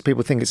reasons is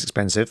people think it's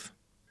expensive,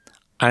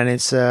 and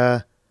it's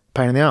a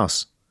pain in the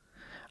ass.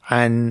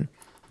 And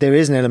there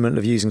is an element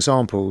of using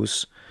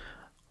samples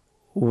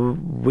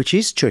which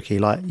is tricky.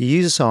 Like, you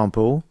use a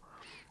sample,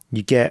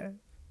 you get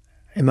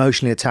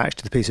emotionally attached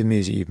to the piece of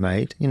music you've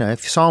made. You know,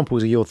 if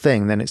samples are your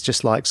thing, then it's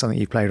just like something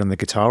you've played on the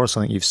guitar or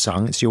something you've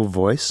sung. It's your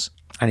voice.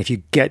 And if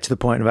you get to the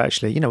point of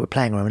actually, you know, we're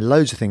playing around with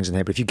loads of things in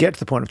here, but if you get to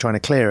the point of trying to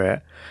clear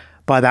it,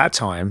 by that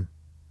time,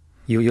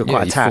 you're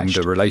quite attached. You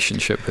formed a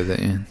relationship with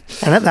it, yeah.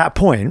 And at that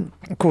point,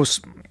 of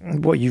course,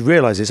 what you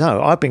realise is,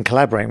 I've been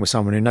collaborating with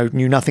someone who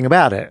knew nothing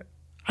about it.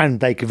 And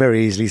they could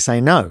very easily say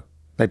no.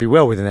 They'd be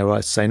well within their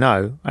rights to say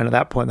no. And at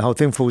that point, the whole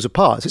thing falls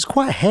apart. So it's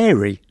quite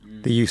hairy,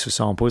 the use of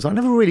samples. I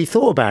never really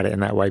thought about it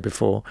in that way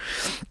before.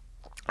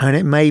 And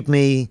it made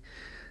me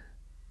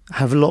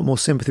have a lot more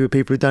sympathy with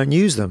people who don't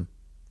use them.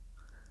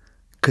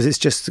 Because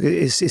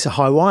it's a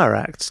high wire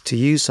act to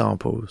use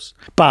samples.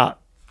 But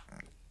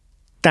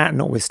that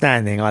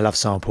notwithstanding, I love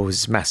samples.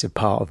 It's a massive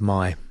part of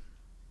my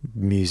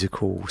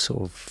musical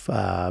sort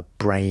of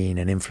brain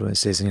and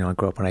influences. And, you know, I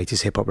grew up on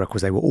 80s hip-hop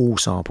records. They were all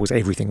samples.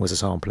 Everything was a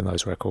sample in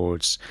those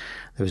records.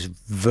 There was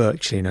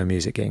virtually no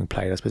music getting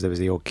played. I suppose there was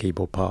the odd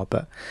keyboard part,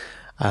 but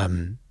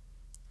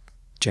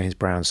James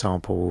Brown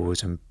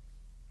samples and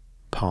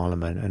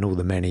Parliament and all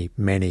the many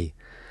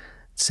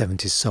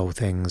 70s soul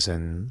things,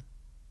 and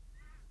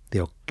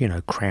the, you know,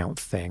 Kraut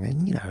thing,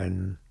 and, you know,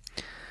 and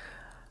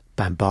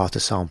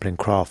Bambaataa sampling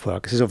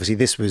Kraftwerk. Because obviously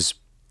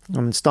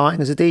I'm starting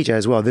as a DJ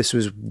as well.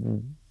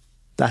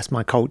 That's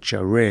my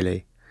culture,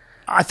 really.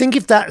 I think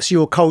if that's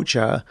your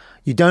culture,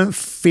 you don't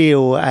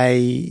feel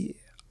I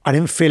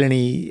didn't feel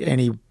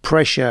any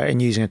pressure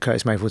in using a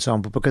Curtis Mayfield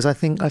sample, because I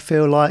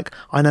feel like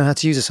I know how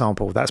to use a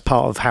sample. That's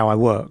part of how I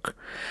work.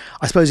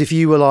 I suppose if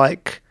you were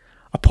like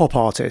a pop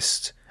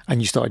artist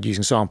and you started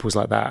using samples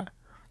like that,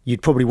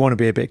 you'd probably want to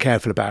be a bit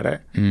careful about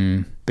it,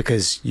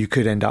 because you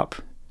could end up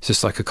It's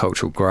just like a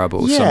cultural grab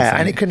or yeah, something.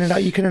 and you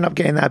can end up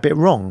getting that a bit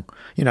wrong.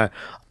 You know,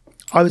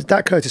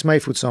 that Curtis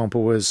Mayfield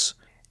sample was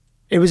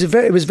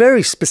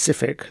very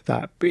specific.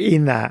 That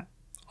in that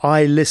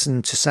I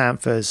listened to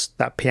Sampha's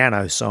that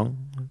piano song.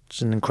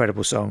 It's an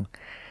incredible song,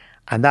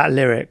 and that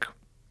lyric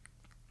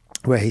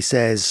where he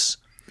says,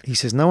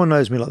 "No one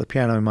knows me like the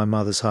piano in my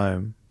mother's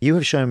home. You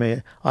have shown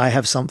me I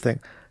have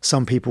something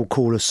some people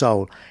call a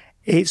soul."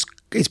 It's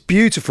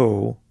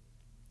beautiful,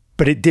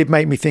 but it did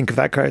make me think of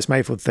that Curtis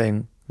Mayfield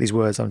thing. These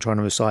words I'm trying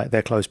to recite,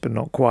 they're close but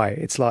not quite.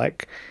 It's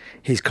like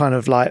he's kind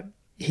of like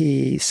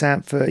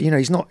Sampha. You know,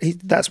 he's not.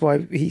 That's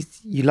why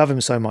you love him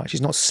so much.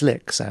 He's not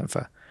slick,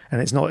 Sampha,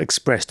 and it's not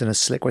expressed in a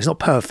slick way. It's not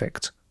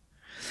perfect,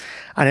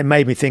 and it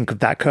made me think of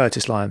that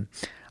Curtis line.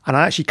 And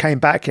I actually came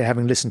back here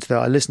having listened to that.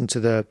 I listened to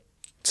the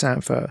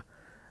Sampha,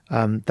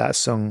 that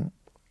song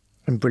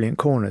in Brilliant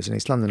Corners in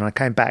East London. And I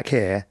came back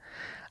here,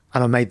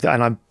 and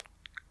I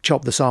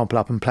chopped the sample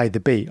up and played the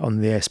beat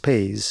on the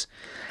SPs,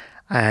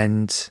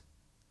 and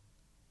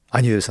I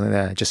knew there was something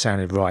there. It just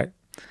sounded right.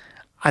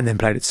 And then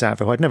played it to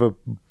Sampha. I'd never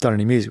done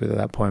any music with it at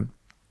that point,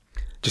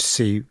 just to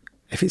see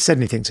if it said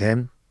anything to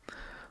him,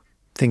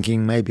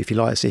 thinking maybe if he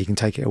likes it, he can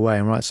take it away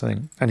and write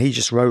something. And he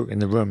just wrote in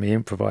the room, he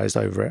improvised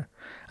over it,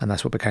 and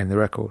that's what became the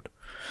record.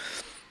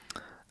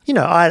 You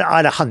know, I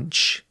had a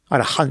hunch. I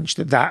had a hunch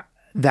that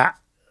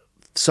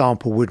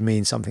sample would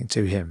mean something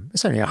to him.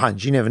 It's only a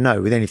hunch. You never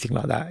know with anything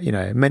like that. You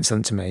know, it meant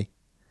something to me.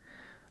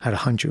 I had a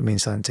hunch it would mean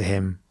something to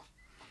him.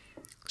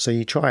 So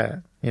you try it.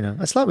 You know,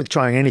 it's like with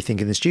trying anything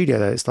in the studio,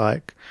 though. It's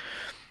like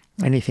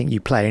anything you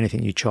play,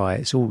 anything you try,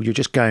 it's all, you're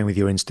just going with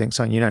your instincts.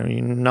 And you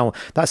know,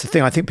 that's the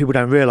thing. I think people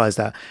don't realise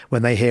that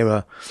when they hear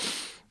a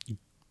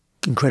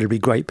incredibly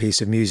great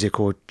piece of music,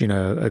 or you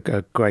know,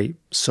 a great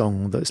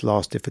song that's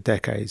lasted for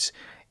decades.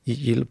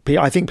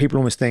 I think people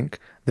almost think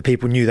the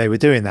people knew they were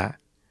doing that.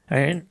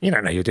 And you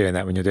don't know you're doing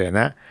that when you're doing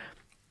that.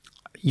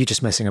 You're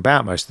just messing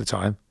about most of the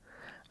time,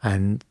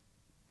 and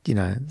you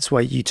know that's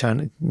why you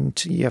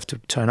have to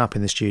turn up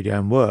in the studio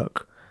and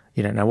work.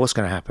 You don't know what's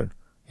going to happen.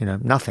 You know,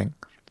 nothing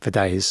for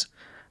days,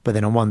 but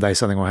then on one day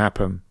something will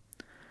happen,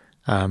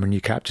 and you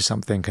capture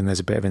something, and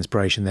there's a bit of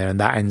inspiration there, and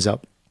that ends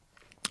up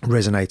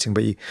resonating.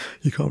 But you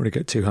can't really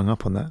get too hung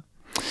up on that.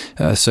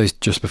 So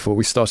just before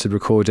we started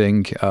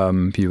recording,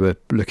 you were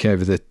looking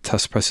over the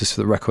test presses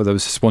for the record. I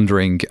was just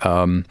wondering,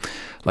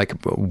 like,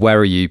 where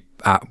are you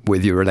at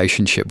with your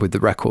relationship with the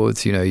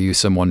records? You know, you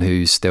someone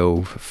who's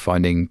still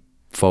finding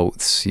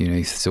faults, you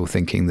know, still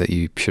thinking that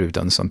you should have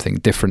done something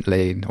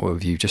differently, or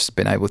have you just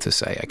been able to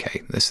say,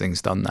 okay, this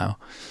thing's done now?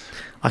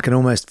 I can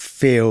almost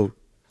feel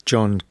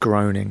John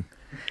groaning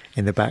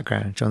in the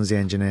background. John's the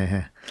engineer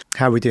here.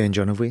 How are we doing,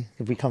 John? Have we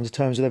come to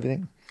terms with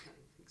everything?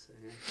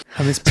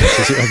 I mean,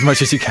 as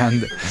much as you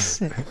can.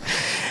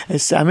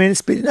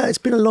 It's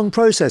been a long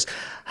process.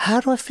 How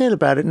do I feel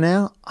about it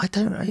now? I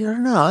don't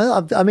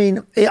know. I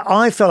mean,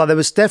 I felt like there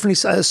was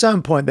definitely at a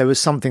certain point there was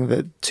something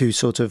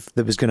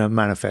that was going to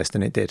manifest,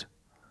 and it did.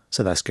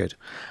 So that's good.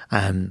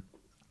 At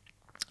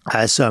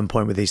a certain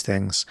point with these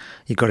things,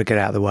 you've got to get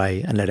out of the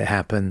way and let it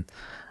happen,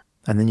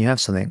 and then you have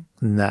something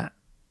and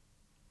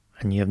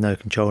you have no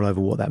control over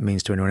what that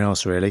means to anyone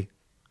else, really.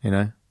 You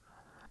know.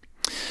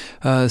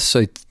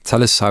 So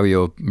tell us how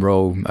your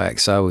role at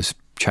Excel has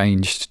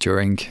changed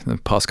during the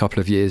past couple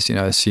of years. You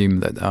know, I assume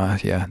that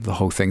the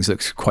whole thing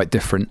looks quite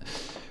different.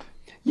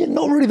 Yeah,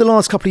 not really the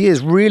last couple of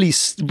years. Really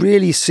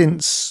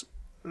since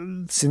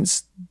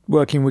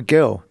working with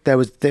Gil,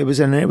 it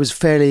was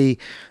a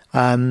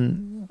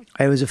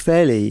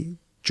fairly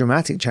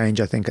dramatic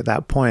change, I think, at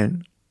that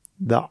point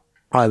that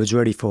I was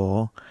ready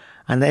for,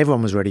 and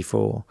everyone was ready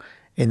for.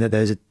 In that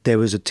there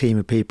was a team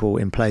of people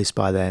in place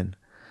by then.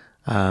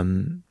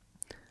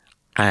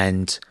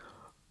 And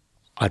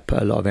I'd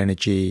put a lot of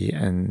energy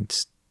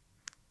and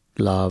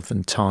love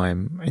and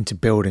time into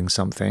building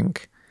something,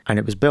 and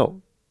it was built.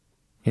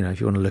 You know, if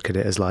you want to look at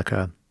it as like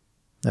a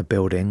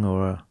building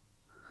or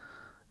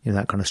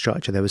that kind of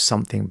structure, there was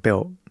something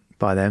built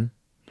by them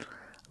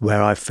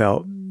where I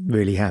felt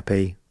really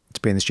happy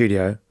to be in the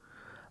studio.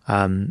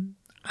 And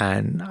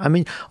I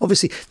mean,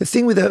 obviously, the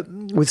thing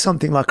with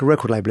something like a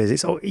record label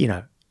is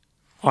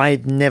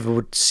I never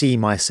would see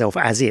myself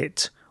as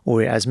it.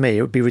 Or as me,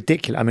 it would be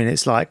ridiculous. I mean,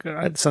 it's like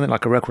something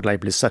like a record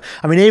label is so.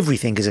 I mean,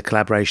 everything is a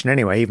collaboration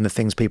anyway. Even the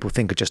things people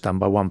think are just done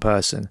by one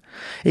person,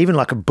 even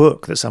like a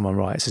book that someone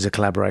writes is a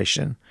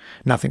collaboration.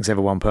 Nothing's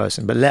ever one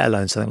person, but let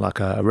alone something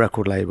like a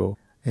record label.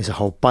 There's a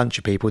whole bunch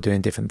of people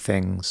doing different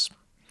things.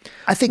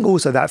 I think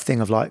also that thing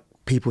of like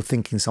people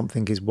thinking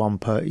something is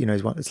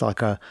it's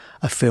like a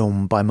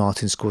film by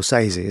Martin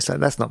Scorsese. It's like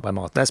that's not by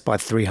Martin. That's by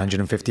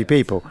 350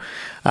 people,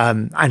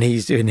 and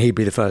he'd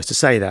be the first to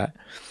say that.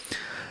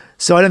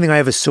 So I don't think I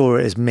ever saw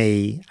it as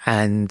me,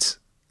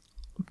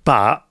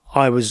 but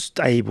I was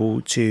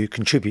able to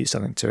contribute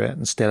something to it,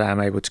 and still am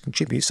able to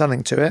contribute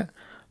something to it.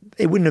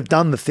 It wouldn't have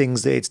done the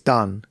things that it's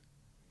done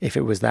if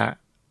it was that.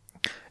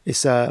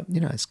 It's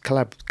it's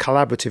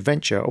collaborative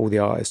venture. All the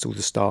artists, all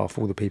the staff,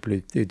 all the people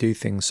who do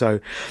things. So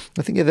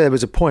I think there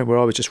was a point where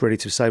I was just ready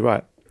to say,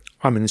 right,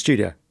 I'm in the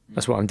studio.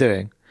 That's what I'm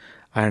doing,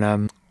 and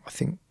I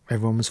think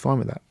everyone was fine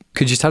with that.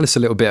 Could you tell us a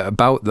little bit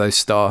about those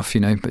staff,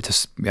 but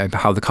just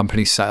how the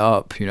company's set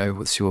up,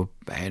 what's your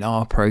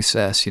A&R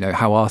process,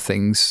 how are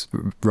things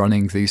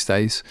running these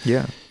days?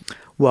 Yeah.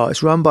 Well,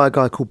 it's run by a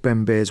guy called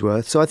Ben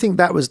Beersworth. So I think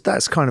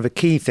that's kind of a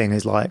key thing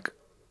is like,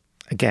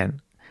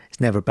 again, it's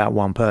never about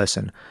one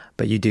person,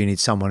 but you do need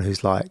someone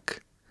who's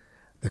like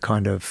the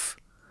kind of,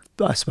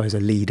 I suppose, a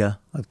leader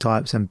of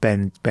types. And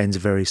Ben's a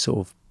very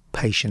sort of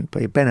patient,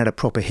 but Ben had a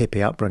proper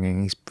hippie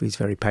upbringing. He's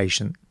very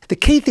patient. The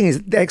key thing is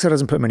EXO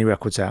doesn't put many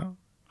records out.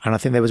 And I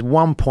think there was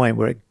one point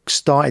where it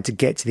started to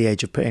get to the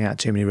edge of putting out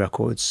too many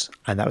records.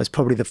 And that was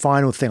probably the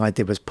final thing I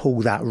did was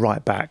pull that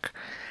right back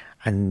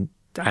and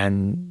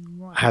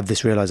have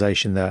this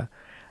realization that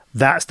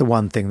that's the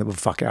one thing that will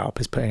fuck it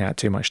up is putting out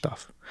too much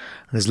stuff.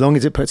 And as long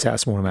as it puts out a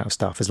small amount of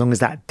stuff, as long as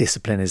that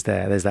discipline is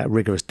there's that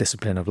rigorous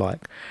discipline of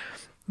like,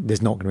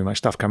 there's not going to be much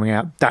stuff coming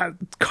out, that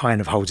kind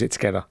of holds it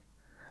together.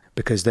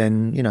 Because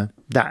then,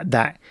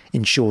 that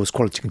ensures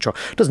quality control.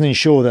 It doesn't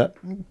ensure that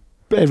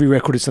every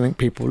record is something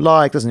people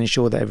like, doesn't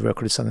ensure that every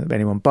record is something that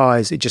anyone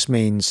buys. It just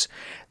means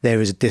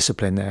there is a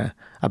discipline there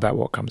about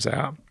what comes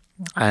out.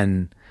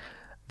 And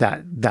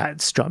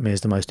that struck me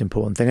as the most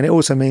important thing. And it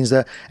also means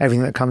that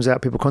everything that comes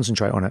out, people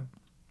concentrate on it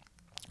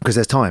because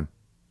there's time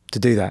to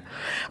do that.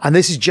 And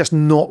this is just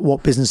not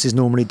what businesses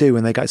normally do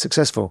when they get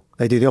successful.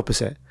 They do the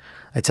opposite.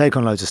 They take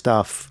on loads of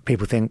stuff.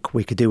 People think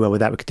we could do well with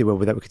that, we could do well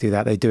with that, we could do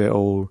that. They do it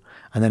all.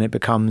 And then it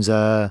becomes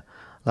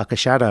like a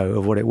shadow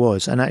of what it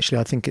was. And actually,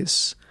 I think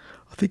it's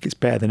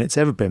better than it's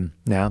ever been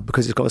now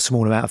because it's got a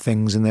small amount of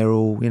things and they're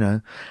all,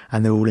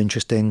 and they're all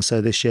interesting.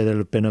 So this year there'll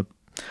have been a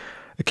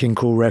King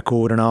Cruel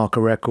record, an Arca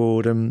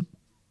record, and,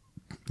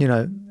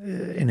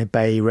 in a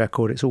Bay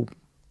record. It's all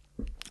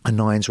a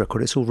Nines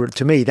record. It's all,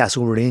 to me, that's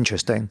all really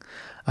interesting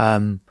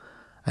and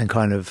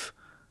kind of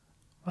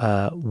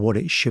what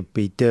it should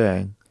be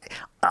doing.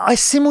 I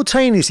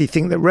simultaneously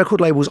think that record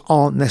labels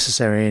aren't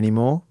necessary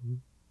anymore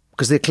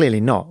because they're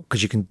clearly not,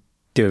 because you can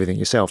do everything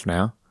yourself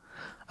now.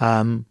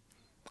 And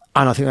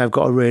I think they've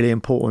got a really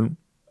important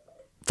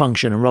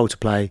function and role to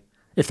play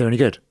if they're any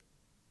good.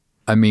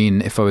 I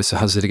mean, if I was to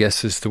hazard a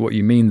guess as to what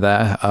you mean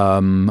there,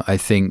 I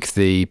think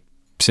the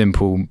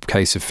simple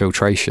case of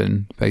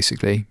filtration,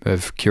 basically,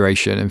 of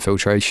curation and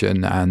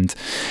filtration and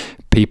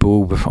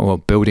people,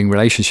 building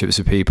relationships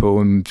with people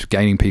and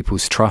gaining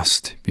people's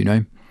trust,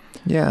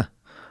 Yeah.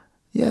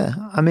 Yeah.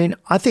 I mean,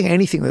 I think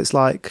anything like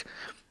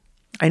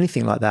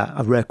that,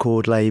 a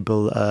record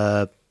label,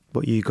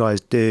 what you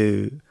guys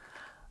do,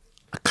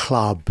 a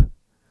club,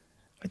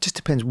 it just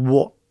depends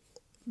what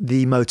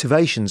the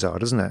motivations are,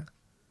 doesn't it?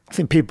 I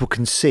think people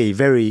can see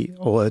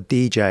or a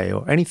DJ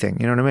or anything,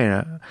 you know what I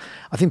mean?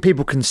 I think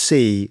people can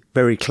see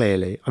very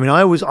clearly. I mean,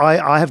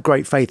 I have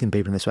great faith in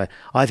people in this way.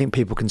 I think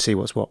people can see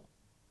what's what.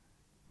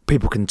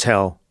 People can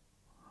tell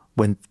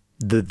when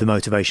the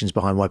motivations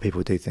behind why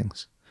people do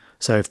things.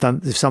 So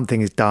if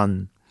something is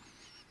done,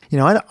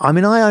 I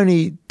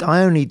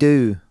only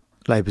do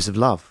Labours of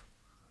Love.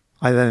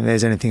 I don't think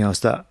there's anything else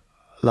that,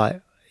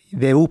 like,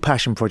 they're all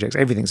passion projects.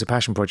 Everything's a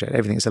passion project.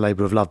 Everything's a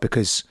labour of love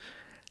because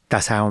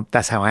that's how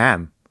I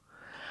am.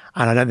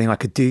 And I don't think I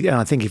could do. And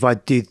I think if I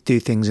do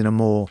things in a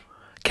more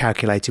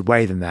calculated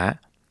way than that,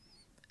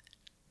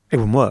 it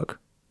wouldn't work.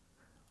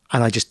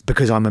 And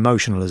because I'm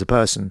emotional as a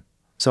person.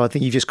 So I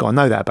think you've just got to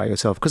know that about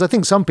yourself. Because I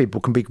think some people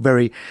can be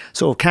very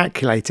sort of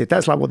calculated.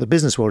 That's like what the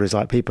business world is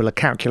like. People are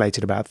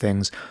calculated about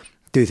things,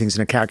 do things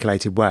in a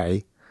calculated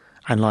way,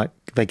 and like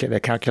they get their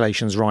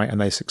calculations right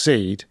and they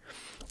succeed.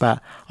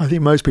 But I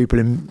think most people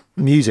in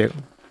music,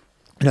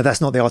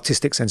 that's not the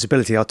artistic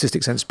sensibility.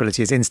 Artistic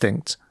sensibility is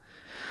instinct.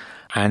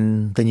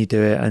 And then you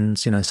do it, and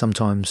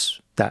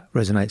sometimes that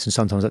resonates, and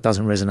sometimes that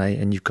doesn't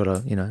resonate, and you've got to,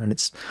 and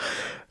it's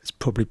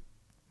probably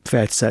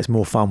fair to say it's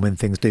more fun when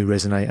things do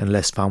resonate, and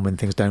less fun when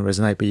things don't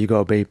resonate. But you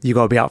got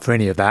to be up for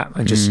any of that,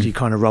 and just you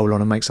kind of roll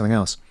on and make something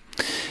else.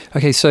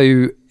 Okay,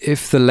 so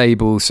if the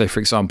label, say for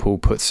example,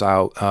 puts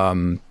out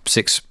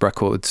 6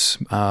 records,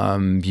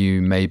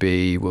 you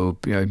maybe will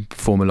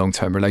form a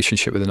long-term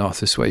relationship with an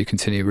artist where you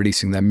continue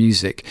releasing their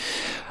music.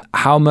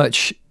 How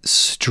much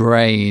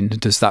strain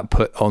does that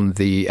put on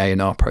the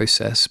A&R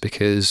process?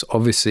 Because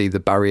obviously the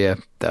barrier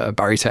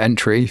to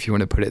entry, if you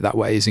want to put it that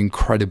way, is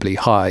incredibly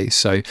high.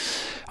 So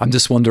I'm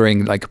just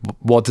wondering, like,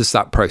 what does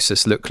that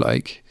process look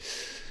like?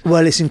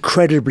 Well, it's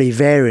incredibly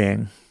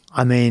varying.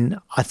 I mean,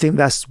 I think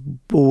that's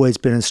always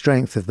been a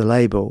strength of the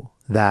label,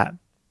 that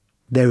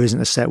there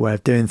isn't a set way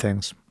of doing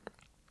things.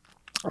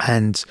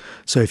 And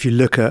so if you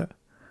look at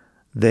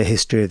the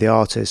history of the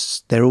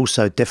artists, they're all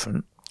so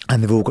different,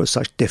 and they've all got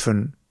such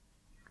different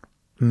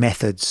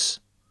methods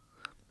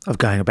of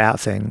going about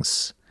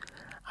things.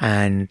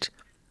 And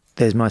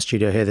there's my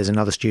studio here, there's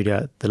another studio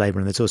at the label,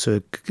 and there's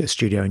also a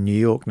studio in New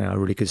York now, a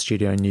really good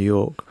studio in New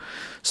York.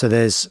 So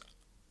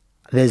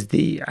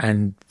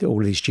and all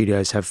these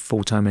studios have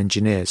full-time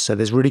engineers, so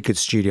there's really good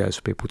studios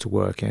for people to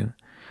work in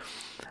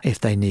if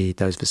they need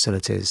those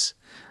facilities,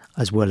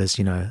 as well as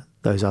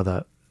those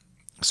other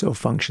sort of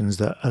functions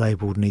that a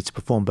label would need to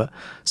perform. But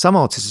some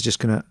artists are just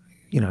gonna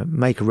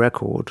make a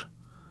record,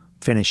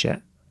 finish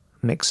it,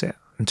 mix it,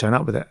 and turn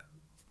up with it.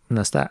 And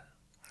that's that.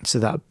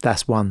 So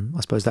that's one, I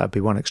suppose that would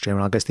be one extreme.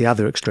 And I guess the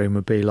other extreme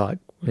would be like,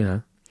 you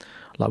know,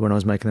 like when I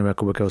was making the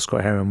record with Gil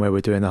Scott-Heron, where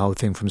we're doing the whole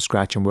thing from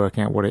scratch and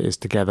working out what it is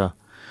together.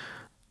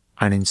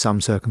 And in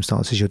some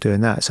circumstances, you're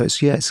doing that. So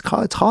it's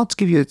hard to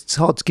give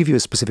you a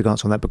specific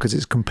answer on that, because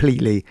it's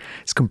completely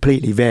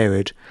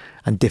varied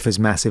and differs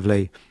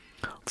massively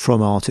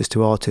from artist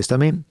to artist. I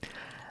mean,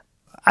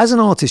 as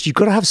an artist, you've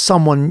got to have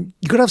someone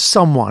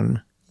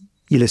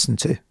you listen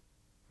to.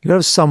 You've got to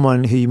have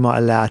someone who you might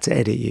allow to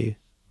edit you.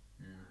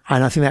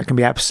 And I think that can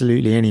be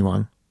absolutely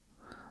anyone,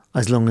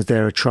 as long as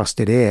they're a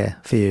trusted ear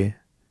for you.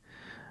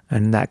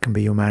 And that can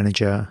be your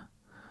manager,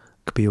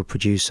 could be your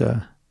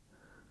producer,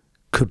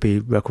 could be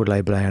record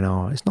label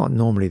A&R. It's not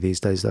normally these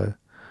days though.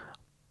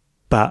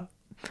 But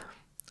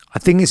I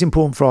think it's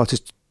important for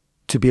artists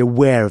to be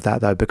aware of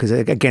that though, because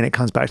again, it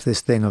comes back to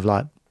this thing of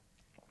like,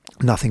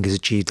 nothing is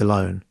achieved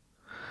alone.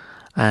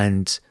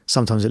 And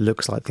sometimes it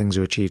looks like things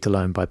are achieved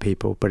alone by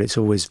people, but it's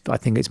always, I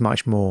think it's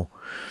much more,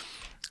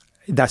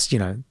 that's, you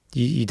know,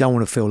 you don't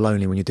want to feel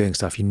lonely when you're doing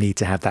stuff. You need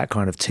to have that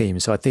kind of team.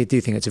 So I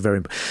do think it's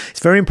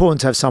very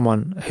important to have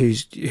someone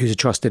who's a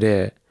trusted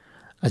ear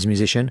as a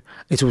musician.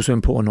 It's also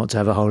important not to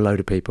have a whole load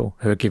of people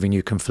who are giving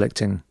you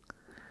conflicting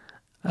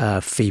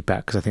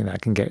feedback, because I think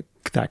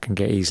that can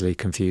get easily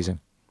confusing.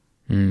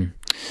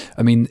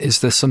 I mean,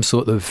 is there some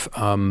sort of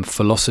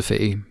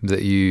philosophy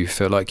that you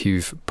feel like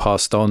you've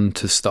passed on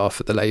to staff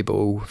at the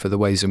label for the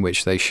ways in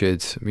which they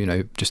should, you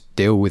know, just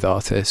deal with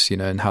artists, you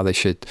know, and how they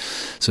should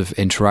sort of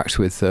interact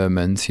with them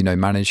and, you know,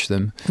 manage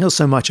them? Not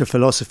so much a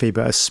philosophy,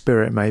 but a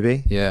spirit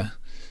maybe. Yeah.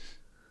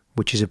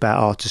 Which is about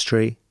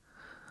artistry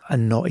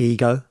and not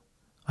ego,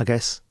 I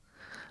guess.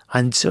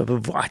 And sort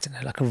of, I don't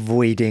know, like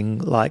avoiding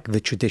like the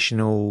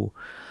traditional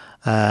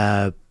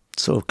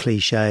sort of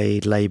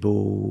cliched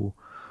label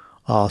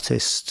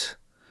artist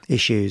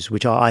issues,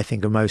 which I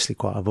think are mostly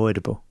quite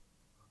avoidable.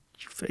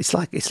 It's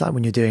like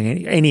when you're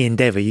doing any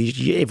endeavor,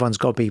 everyone's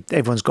got,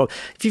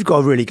 if you've got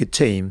a really good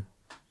team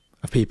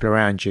of people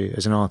around you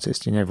as an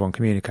artist and everyone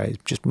communicates,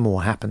 just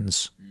more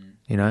happens,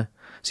 you know?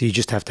 So you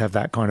just have to have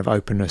that kind of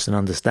openness and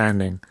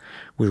understanding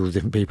with all the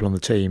different people on the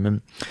team.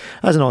 And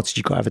as an artist,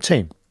 you've got to have a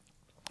team.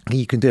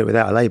 You can do it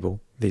without a label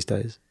these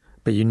days,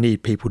 but you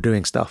need people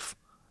doing stuff.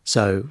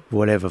 So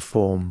whatever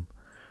form,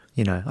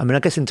 you know, I mean, I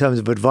guess in terms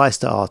of advice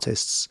to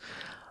artists,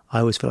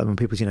 I always feel like when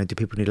people, you know, do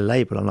people need a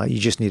label? I'm like, you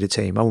just need a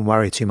team. I won't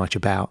worry too much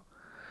about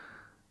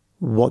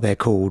what they're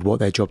called, what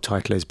their job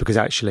title is, because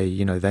actually,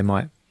 you know, they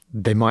might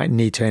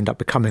need to end up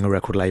becoming a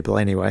record label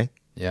anyway.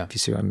 Yeah. If you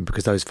see what I mean,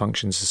 because those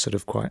functions are sort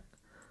of quite,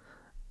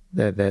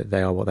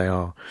 they are what they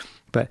are.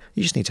 But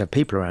you just need to have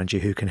people around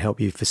you who can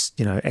help you,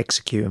 you know,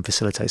 execute and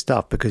facilitate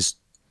stuff, because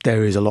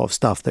there is a lot of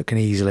stuff that can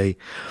easily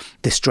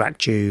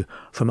distract you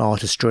from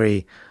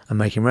artistry and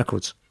making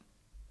records.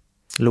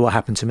 Look what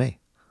happened to me.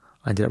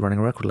 I ended up running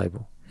a record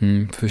label.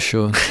 For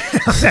sure.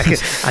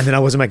 and then I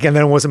wasn't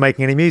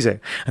making any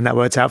music, and that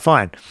worked out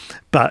fine.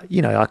 But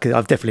you know,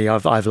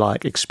 I've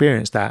like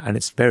experienced that, and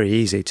it's very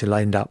easy to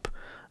end up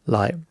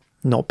like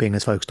not being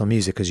as focused on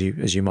music as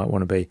you might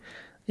want to be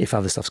if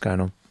other stuff's going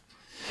on.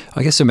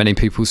 I guess in many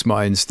people's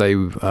minds, they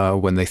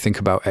when they think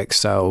about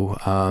Excel,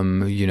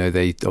 you know,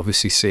 they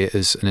obviously see it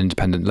as an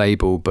independent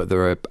label, but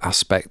there are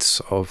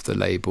aspects of the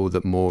label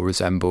that more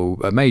resemble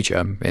a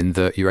major, in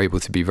that you're able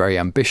to be very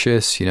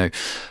ambitious. You know,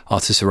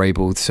 artists are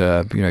able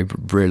to, you know,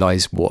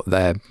 realize what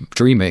they're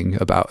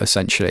dreaming about,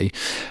 essentially.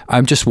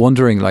 I'm just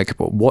wondering, like,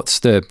 what's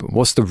the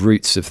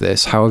roots of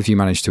this? How have you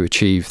managed to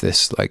achieve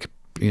this, like,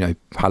 you know,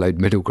 hallowed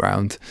middle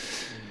ground?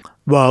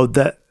 Well,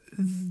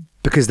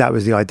 because that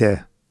was the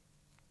idea.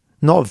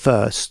 Not at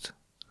first,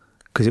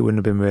 because it wouldn't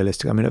have been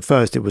realistic. I mean, at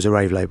first it was a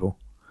rave label,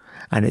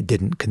 and it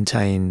didn't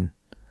contain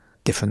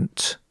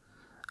different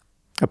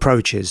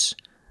approaches.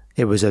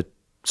 It was a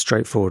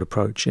straightforward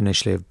approach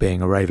initially of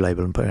being a rave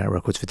label and putting out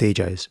records for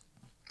DJs.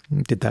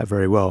 It did that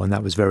very well, and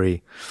that was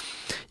very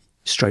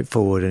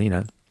straightforward. And, you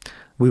know,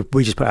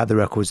 we just put out the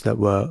records that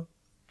we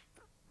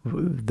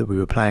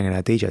were playing in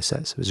our DJ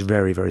sets. It was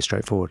very, very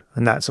straightforward,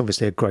 and that's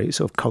obviously a great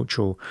sort of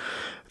cultural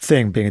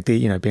thing. Being a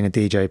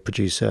DJ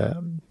producer,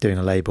 doing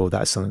a label,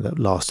 that's something that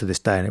lasts to this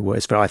day, and it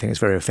works. I think it's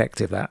very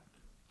effective that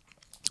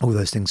all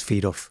those things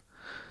feed off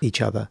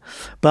each other.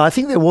 But I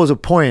think there was a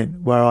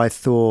point where I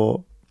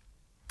thought,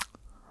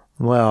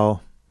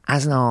 well,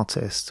 as an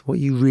artist, what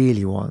you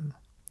really want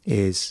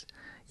is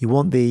you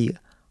want the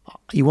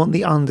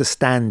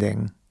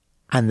understanding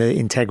and the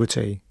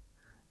integrity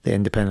that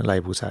independent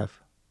labels have.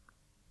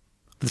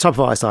 The type of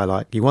artist I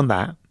like, you want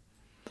that,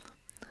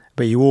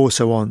 but you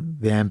also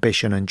want the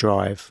ambition and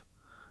drive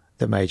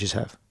that majors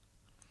have.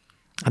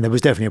 And there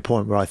was definitely a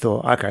point where I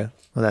thought, okay,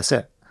 well, that's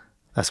it.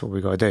 That's what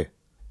we've got to do,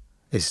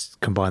 is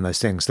combine those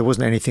things. There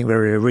wasn't anything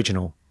very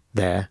original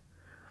there.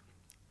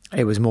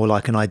 It was more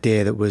like an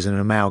idea that was an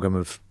amalgam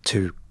of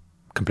two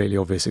completely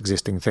obvious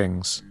existing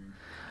things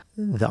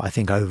that I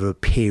think over a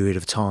period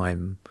of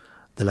time,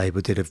 the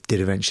label did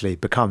eventually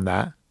become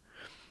that.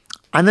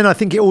 And then I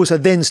think it also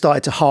then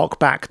started to hark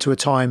back to a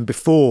time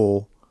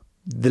before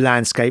the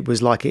landscape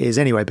was like it is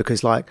anyway,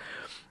 because like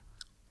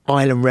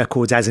Island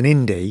Records as an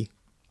indie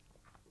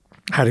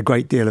had a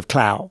great deal of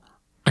clout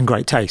and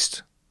great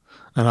taste.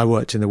 And I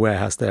worked in the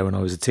warehouse there when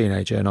I was a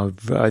teenager, and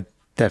I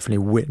definitely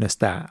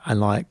witnessed that. And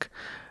like,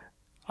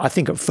 I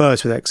think at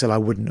first with Excel, I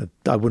wouldn't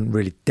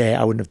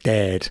have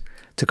dared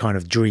to kind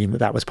of dream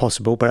that was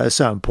possible. But at a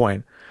certain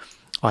point,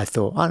 I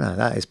thought, oh no,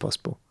 that is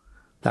possible.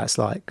 That's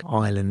like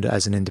Island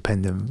as an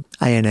independent,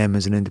 A&M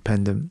as an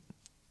independent.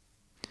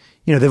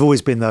 You know, there've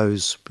always been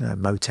those,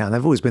 Motown,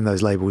 there've always been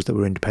those labels that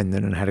were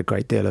independent and had a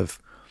great deal of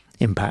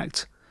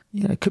impact.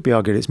 You know, it could be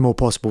argued it's more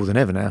possible than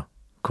ever now,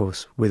 of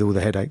course, with all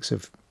the headaches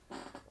of,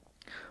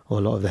 or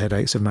a lot of the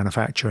headaches of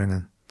manufacturing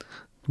and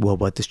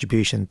worldwide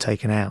distribution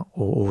taken out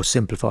or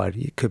simplified.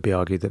 It could be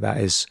argued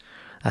that's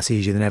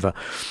easier than ever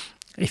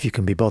if you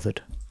can be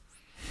bothered.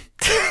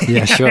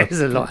 Yeah, sure. There's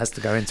a lot has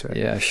to go into it.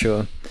 Yeah,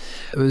 sure.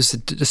 I was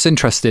just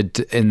interested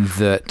in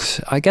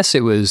that, I guess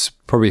it was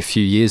probably a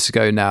few years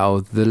ago now,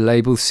 the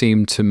label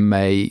seemed to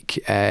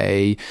make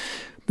a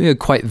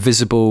quite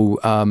visible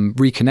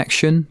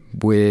reconnection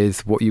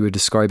with what you were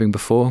describing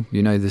before,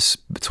 this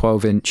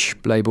 12-inch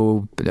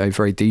label,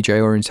 very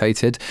DJ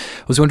orientated.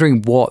 I was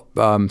wondering what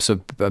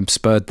sort of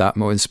spurred that,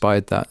 more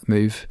inspired that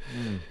move.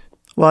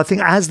 Well, I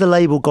think as the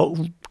label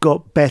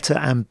got better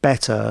and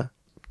better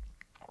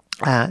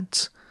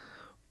at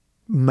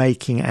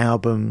making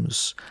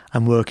albums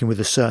and working with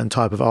a certain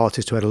type of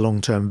artist who had a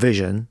long-term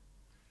vision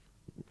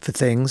for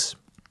things,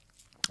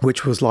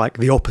 which was like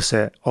the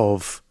opposite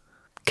of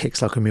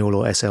Kicks Like a Mule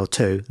or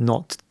SL2,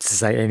 not to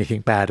say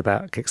anything bad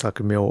about Kicks Like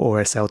a Mule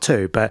or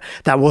SL2, but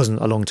that wasn't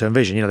a long-term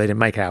vision. They didn't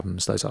make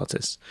albums, those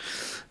artists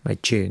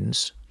made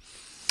tunes.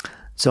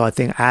 So I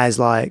think as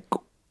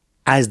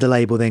the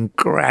label then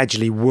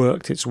gradually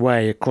worked its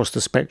way across the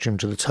spectrum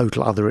to the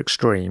total other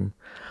extreme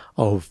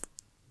of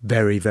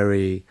very,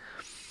 very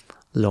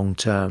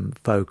long-term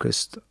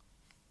focused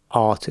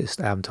artist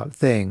album type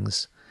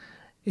things,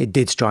 it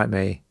did strike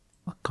me,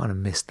 I kind of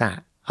missed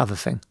that other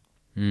thing.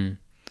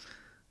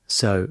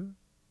 So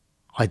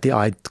I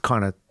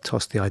kind of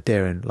tossed the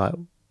idea in, like,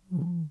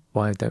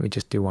 why don't we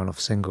just do one-off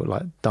single,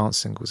 like dance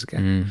singles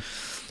again?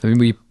 I mean,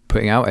 were you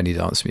putting out any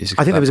dance music?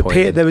 I think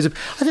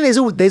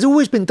there's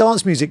always been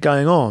dance music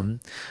going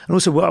on. And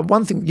also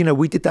one thing,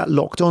 we did that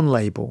Locked On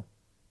label,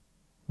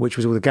 which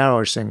was all the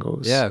garage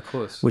singles. Yeah, of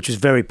course. Which was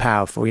very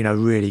powerful,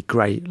 really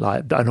great,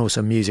 and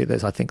also music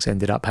that I think's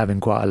ended up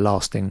having quite a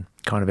lasting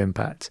kind of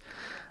impact.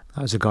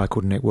 That was a guy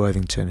called Nick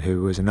Worthington,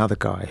 who was another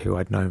guy who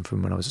I'd known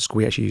from when I was at school.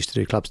 We actually used to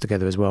do clubs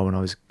together as well when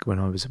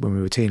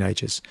we were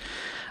teenagers.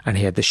 And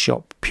he had the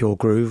shop Pure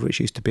Groove,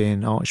 which used to be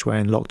in Archway,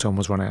 and Locked On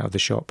was run out of the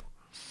shop.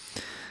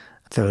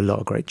 There were a lot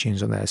of great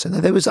tunes on there. So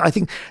there was, I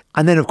think,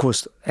 and then of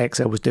course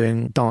XL was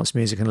doing dance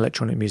music and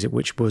electronic music,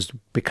 which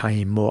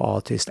became more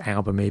artist,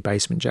 album-y,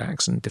 Basement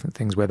Jacks and different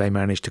things, where they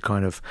managed to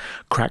kind of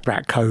crack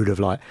that code of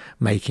like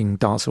making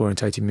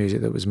dance-orientated music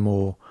that was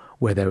more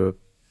where there were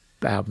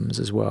albums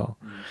as well.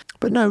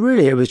 But no,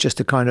 really, it was just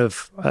a kind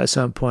of, at a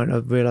certain point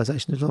of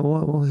realization of,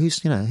 well, who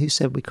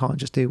said we can't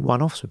just do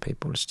one-offs with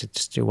people? Let's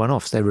just do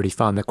one-offs. They're really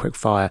fun. They're quick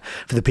fire.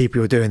 For the people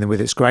who are doing them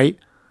with, it's great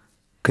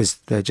because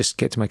they just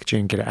get to make a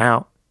tune, get it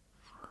out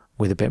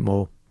with a bit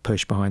more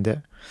push behind it.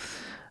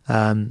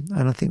 And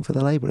I think for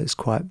the label, it's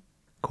quite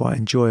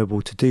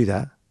enjoyable to do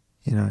that.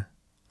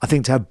 I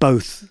think to have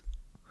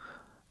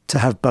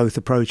both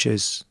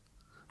approaches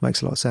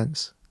makes a lot of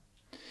sense.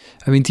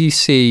 I mean, do you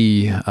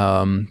see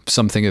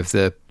something of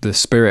the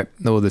spirit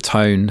or the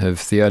tone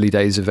of the early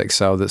days of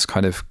XL that's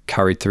kind of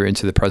carried through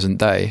into the present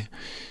day?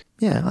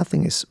 Yeah, I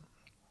think it's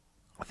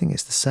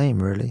the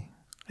same, really.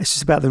 It's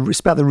just about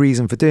the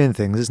reason for doing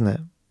things, isn't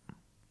it?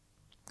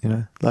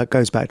 Like, it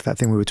goes back to that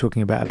thing we were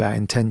talking about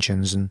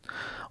intentions and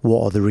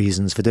what are the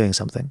reasons for doing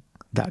something.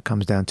 That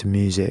comes down to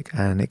music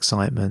and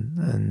excitement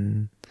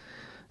and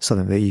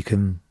something that you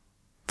can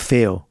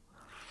feel.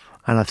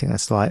 And I think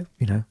that's like,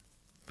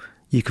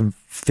 you can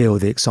feel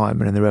the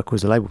excitement in the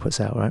records the label puts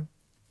out, right?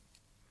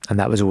 And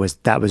that was always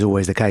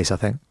the case, I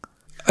think.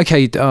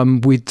 Okay,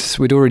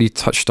 we'd already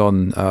touched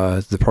on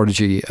The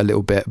Prodigy a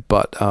little bit,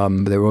 but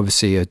they were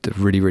obviously a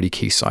really, really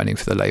key signing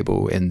for the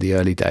label in the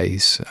early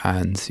days.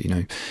 And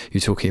you're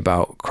talking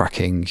about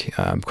cracking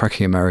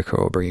America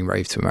or bringing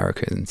rave to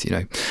America, and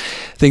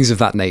things of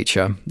that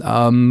nature.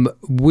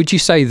 Would you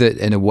say that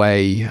in a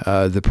way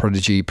The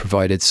Prodigy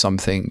provided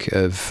something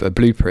of a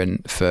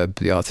blueprint for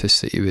the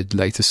artists that you would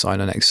later sign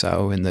on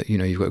XL, in that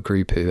you've got a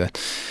group who are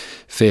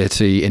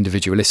fiercely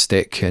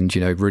individualistic and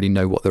really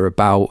know what they're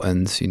about,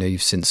 and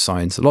you've since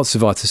signed lots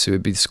of artists who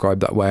would be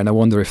described that way, and I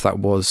wonder if that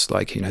was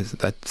like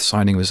that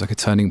signing was like a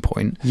turning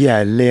point.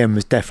 Yeah, Liam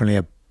was definitely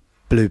a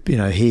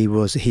he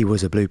was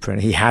a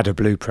blueprint. He had a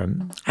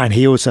blueprint, and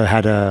he also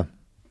had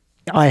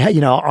I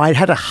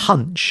had a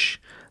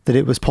hunch that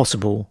it was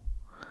possible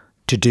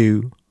to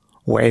do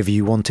whatever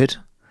you wanted,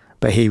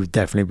 but he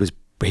definitely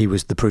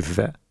was the proof of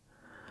it.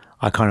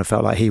 I kind of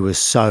felt like he was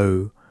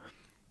so,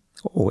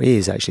 or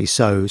is actually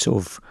so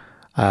sort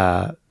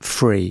of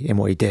free in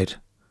what he did,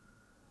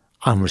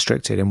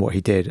 unrestricted in what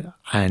he did,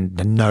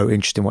 and no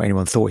interest in what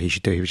anyone thought he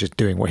should do. He was just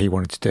doing what he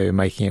wanted to do and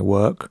making it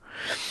work.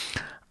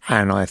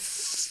 And I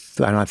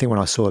and I think when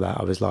I saw that,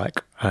 I was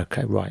like,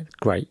 okay, right,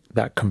 great.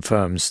 That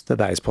confirms that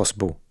is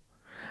possible.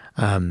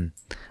 And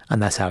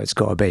that's how it's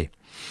got to be.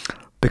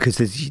 Because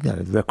there's,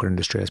 the record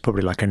industry is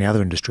probably like any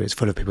other industry. It's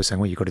full of people saying,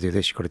 well, you've got to do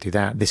this, you've got to do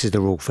that. This is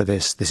the rule for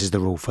this is the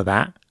rule for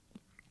that.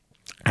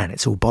 And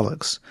it's all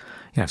bollocks.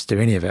 You don't have to do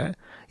any of it.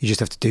 You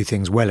just have to do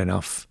things well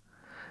enough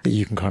that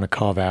you can kind of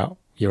carve out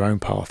your own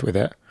path with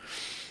it.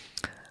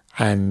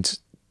 And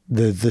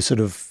the sort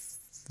of,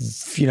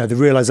 the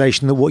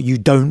realization that what you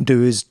don't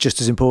do is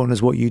just as important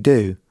as what you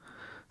do.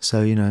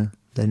 So,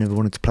 they never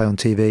wanted to play on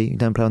TV. You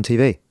don't play on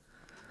TV.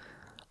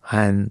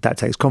 And that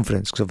takes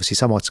confidence, because obviously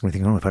some artists are going to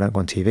think, if I don't go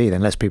on TV,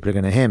 then less people are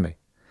going to hear me.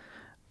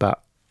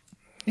 But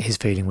his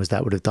feeling was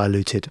that would have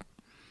diluted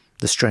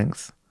the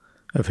strength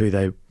of who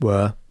they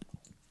were.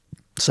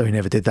 So he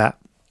never did that.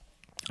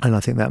 And I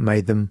think that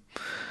made them,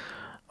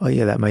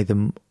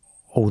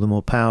 all the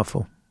more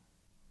powerful.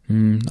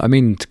 I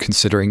mean,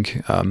 considering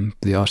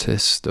the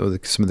artists or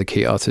some of the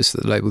key artists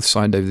that the label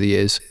signed over the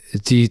years,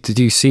 did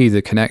you see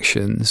the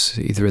connections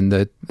either in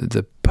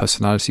the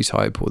personality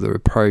type or the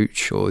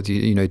approach, or do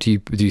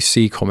you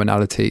see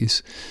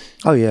commonalities?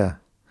 Oh yeah.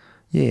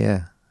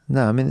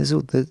 No, I mean, there's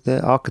all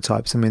the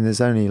archetypes. I mean,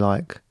 there's only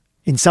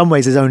in some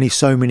ways there's only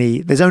so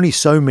many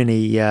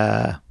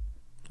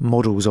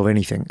models of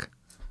anything.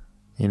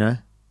 There's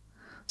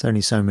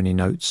only so many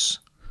notes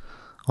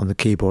on the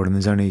keyboard, and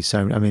there's only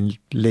so many. I mean,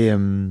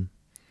 Liam,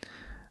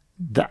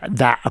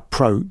 that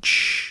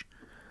approach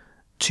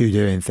to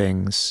doing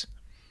things,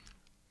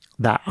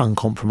 that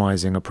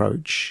uncompromising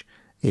approach,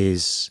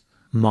 is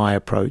my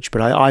approach.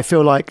 But I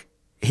feel like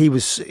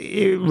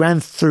it ran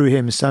through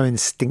him so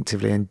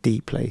instinctively and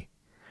deeply.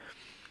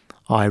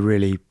 I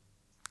really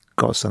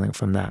got something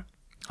from that.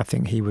 I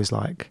think he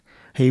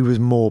was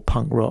more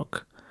punk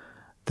rock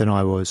than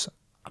I was,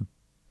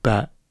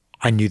 but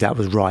I knew that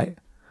was right.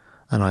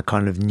 And I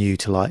kind of knew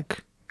to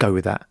go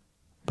with that.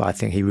 But I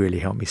think he really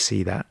helped me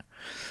see that.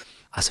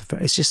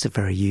 It's just a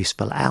very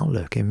useful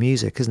outlook in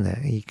music, isn't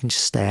it? You can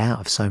just stay out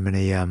of so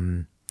many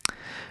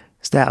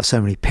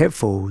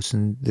pitfalls,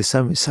 and there's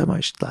so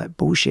much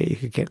bullshit you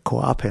could get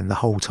caught up in the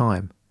whole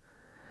time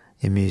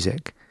in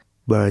music.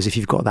 Whereas if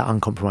you've got that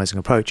uncompromising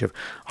approach of,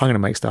 I'm going to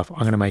make stuff, I'm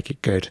going to make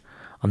it good,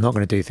 I'm not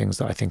going to do things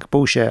that I think are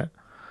bullshit,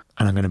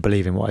 and I'm going to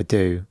believe in what I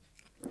do.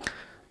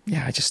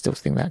 Yeah, I just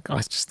think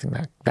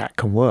that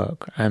can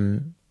work.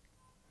 And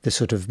the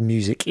sort of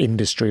music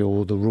industry,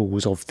 or the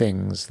rules of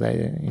things,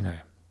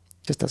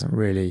 just doesn't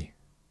really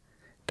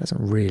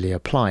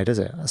apply, does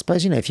it? I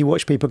suppose, if you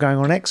watch people going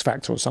on X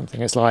Factor or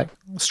something, it's like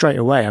straight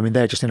away. I mean,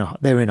 they're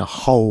in a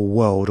whole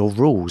world of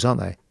rules, aren't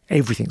they?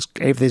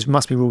 There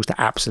must be rules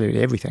to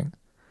absolutely everything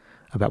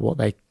about what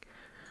they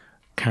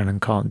can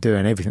and can't do,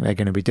 and everything they're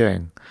going to be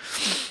doing.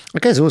 I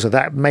guess also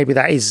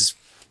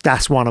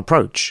that's one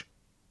approach,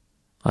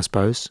 I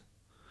suppose,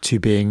 to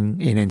being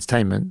in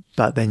entertainment.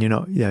 But then you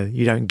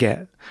don't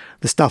get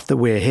the stuff that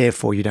we're here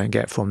for, you don't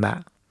get from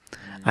that.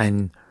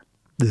 And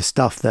the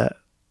stuff that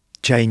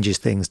changes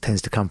things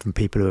tends to come from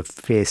people who are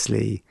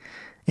fiercely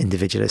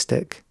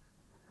individualistic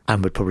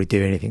and would probably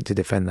do anything to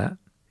defend that.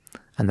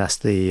 And that's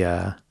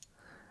that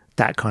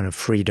kind of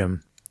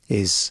freedom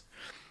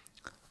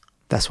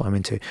that's what I'm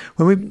into.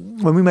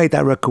 When we made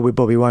that record with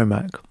Bobby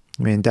Womack,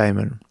 me and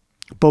Damon,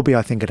 Bobby,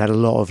 I think, had a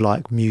lot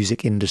of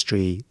music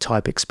industry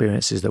type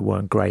experiences that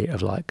weren't great, of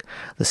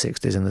the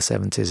 60s and the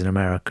 70s in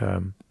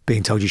America,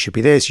 being told you should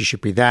be this, you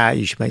should be that,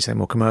 you should make something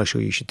more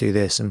commercial, you should do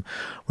this. And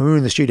when we were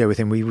in the studio with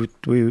him, he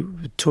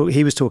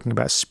was talking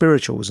about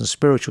spirituals and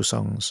spiritual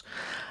songs.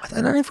 I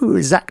don't know if we were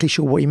exactly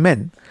sure what he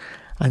meant.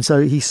 And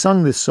so he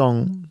sung this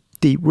song,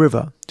 Deep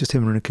River, just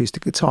him and an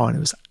acoustic guitar, and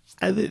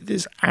it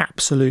was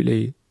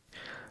absolutely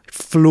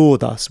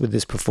floored us with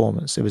this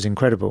performance. It was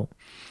incredible.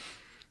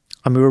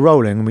 And we were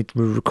rolling, and we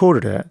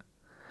recorded it.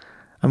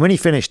 And when he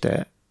finished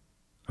it,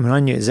 I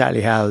knew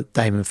exactly how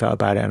Damon felt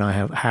about it,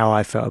 and how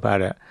I felt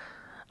about it.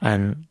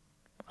 And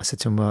I said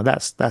to him, "Well,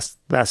 that's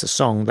a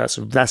song.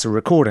 That's a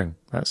recording."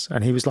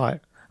 And he was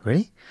like,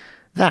 "Really?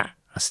 That?"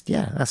 I said,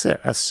 "Yeah, that's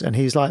it." And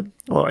he's like,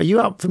 "Well, are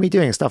you up for me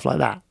doing stuff like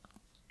that?"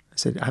 I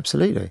said,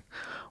 "Absolutely.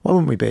 Why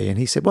wouldn't we be?" And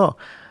he said, "Well,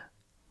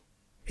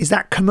 is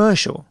that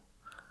commercial?"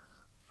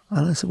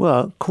 And I said,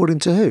 "Well, according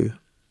to who?"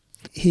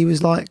 He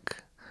was like,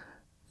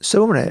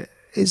 "So a minute,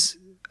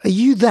 are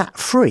you that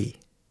free?"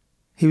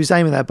 He was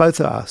aiming at both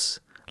of us.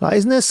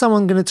 Isn't there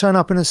someone going to turn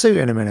up in a suit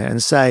in a minute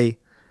and say,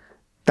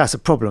 that's a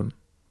problem?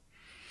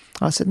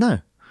 I said, no.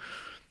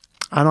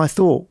 And I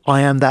thought,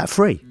 I am that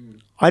free.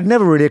 I'd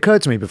never really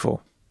occurred to me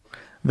before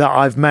that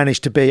I've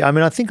managed to be,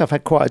 I think I've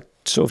had quite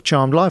a sort of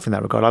charmed life in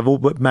that regard.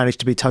 I've managed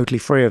to be totally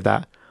free of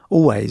that,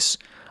 always,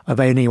 of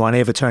anyone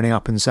ever turning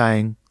up and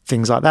saying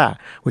things like that,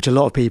 which a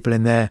lot of people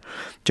in their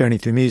journey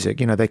through music,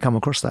 they come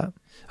across that.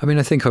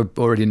 I think I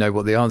already know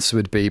what the answer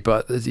would be,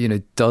 but,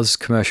 does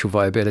commercial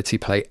viability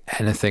play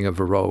anything of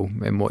a role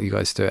in what you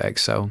guys do at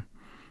Excel?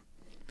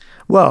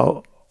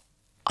 Well,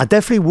 I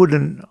definitely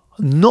wouldn't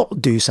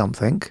not do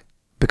something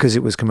because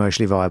it was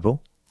commercially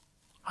viable,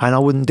 and I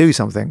wouldn't do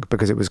something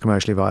because it was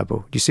commercially viable.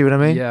 Do you see what I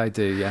mean? Yeah, I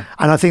do, yeah.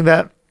 And I think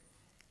that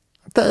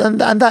and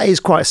that is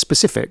quite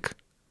specific.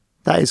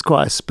 That is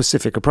quite a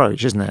specific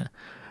approach, isn't it?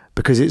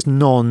 Because it's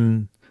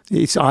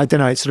I don't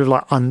know, it's sort of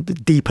like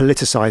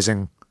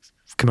depoliticizing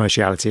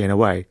commerciality in a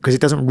way, because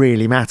it doesn't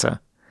really matter.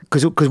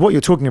 Because what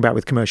you're talking about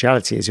with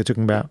commerciality is you're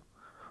talking about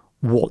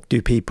what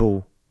do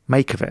people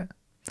make of it,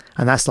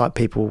 and that's like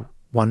people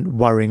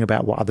worrying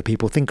about what other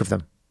people think of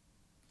them.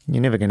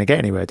 You're never going to get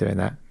anywhere doing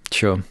that.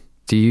 Sure.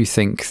 Do you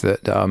think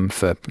that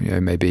for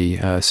maybe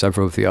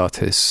several of the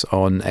artists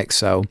on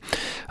Excel,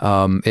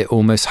 it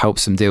almost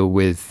helps them deal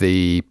with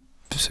the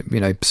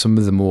some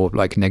of the more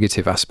like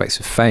negative aspects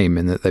of fame,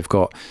 in that they've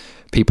got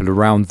people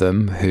around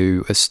them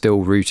who are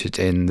still rooted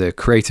in the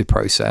creative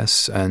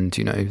process, and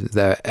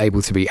they're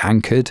able to be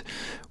anchored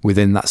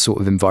within that sort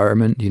of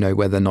environment,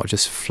 where they're not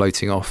just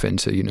floating off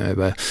into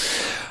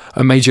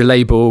a major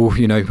label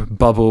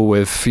bubble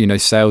with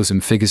sales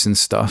and figures and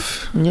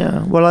stuff.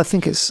 Yeah, well, I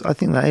think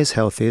that is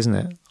healthy, isn't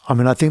it? I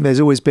mean, I think there's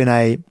always been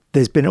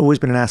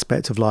an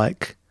aspect of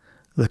like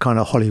the kind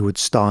of Hollywood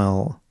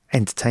style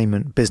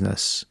entertainment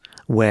business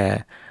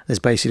where there's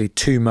basically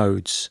two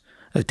modes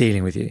of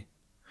dealing with you,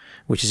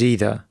 which is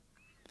either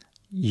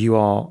you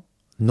are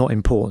not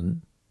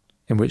important,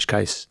 in which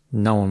case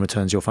no one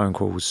returns your phone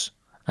calls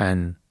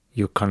and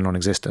you're kind of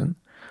non-existent,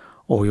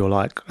 or you're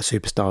like a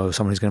superstar or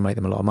someone who's going to make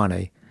them a lot of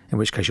money, in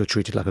which case you're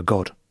treated like a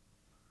god.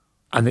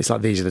 And it's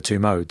like these are the two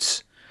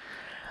modes.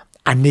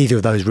 And neither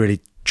of those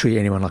really treat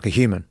anyone like a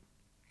human.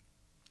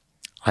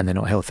 And they're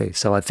not healthy.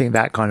 So I think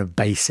that kind of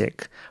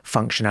basic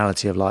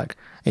functionality of like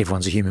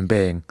everyone's a human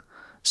being,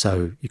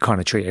 so you kind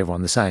of treat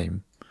everyone the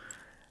same,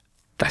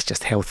 that's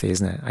just healthy,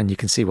 isn't it? And you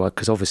can see why,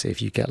 because obviously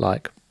if you get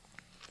like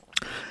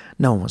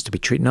no one wants to be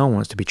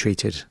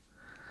treated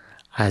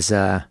as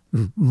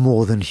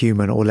more than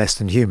human or less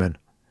than human.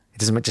 It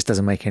just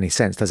doesn't make any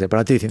sense, does it? But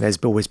I do think there's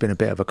always been a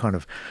bit of a kind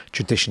of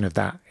tradition of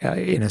that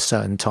in a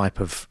certain type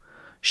of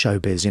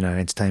showbiz,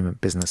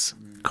 entertainment business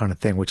kind of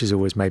thing, which has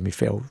always made me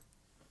feel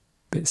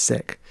a bit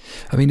sick.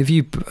 I mean, have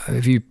you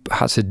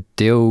had to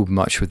deal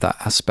much with that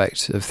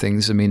aspect of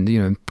things? I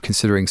mean,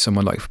 considering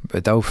someone like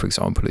Adele, for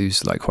example,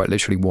 who's like quite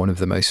literally one of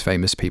the most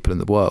famous people in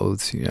the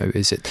world,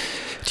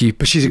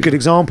 But she's a good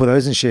example, though,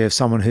 isn't she, of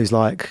someone who's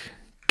like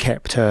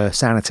kept her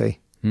sanity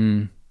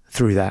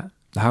through that.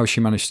 How has she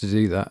managed to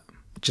do that?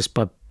 Just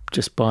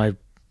by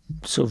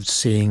sort of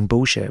seeing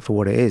bullshit for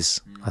what it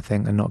is, I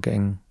think, and not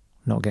getting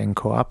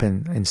caught up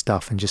in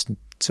stuff, and just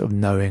sort of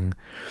knowing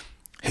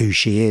who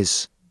she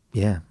is.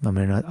 Yeah, I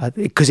mean,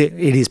 because it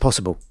is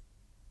possible.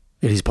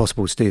 It is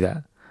possible to do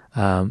that.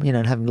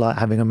 And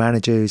having a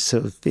manager who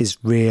sort of is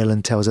real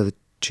and tells her the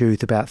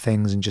truth about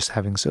things, and just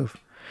having sort of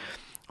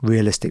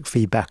realistic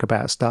feedback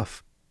about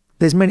stuff.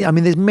 There's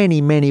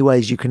many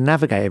ways you can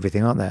navigate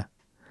everything, aren't there?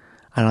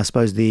 And I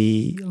suppose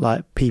the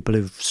people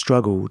who've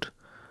struggled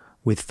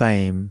with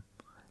fame,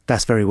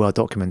 that's very well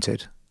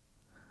documented,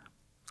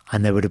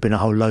 and there would have been a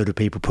whole load of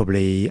people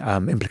probably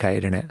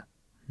implicated in it.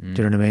 Do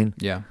you know what I mean?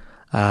 Yeah.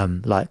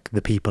 Like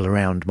the people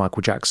around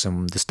Michael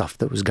Jackson, the stuff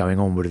that was going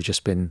on would have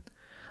just been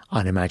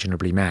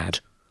unimaginably mad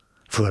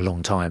for a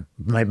long time,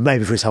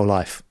 maybe for his whole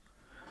life,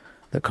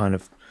 that kind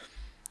of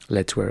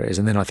led to where it is.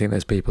 And then I think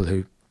there's people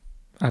who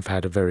have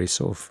had a very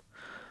sort of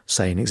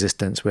sane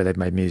existence where they've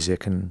made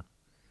music and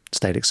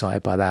stayed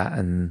excited by that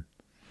and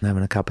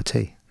having a cup of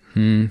tea.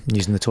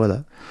 Using the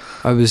toilet.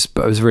 I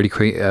was really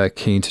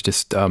keen to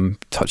just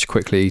touch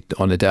quickly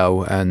on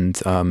Adele,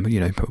 and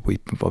we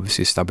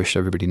obviously established,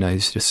 everybody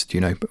knows just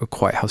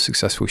quite how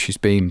successful she's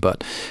been.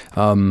 But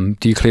do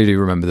you clearly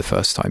remember the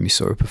first time you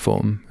saw her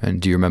perform, and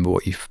do you remember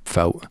what you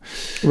felt?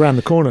 Around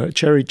the corner at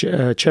Cherry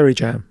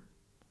Jam,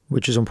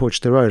 which is on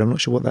Porchester Road. I'm not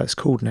sure what that's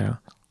called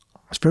now.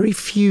 There's very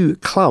few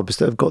clubs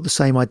that have got the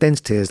same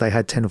identity as they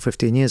had 10 or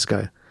 15 years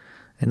ago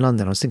in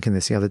London. I was thinking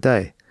this the other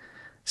day.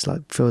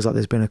 Feels like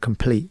there's been a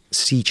complete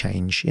sea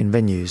change in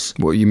venues.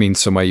 What, you mean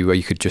somewhere where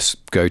you could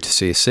just go to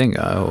see a singer?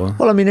 Or?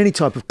 Well, I mean, any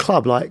type of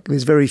club. Like,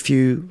 there's very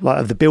few,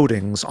 of the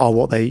buildings are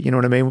what they, you know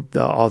what I mean,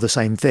 are the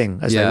same thing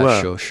as they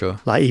were. Yeah, sure.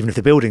 Like, even if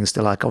the building's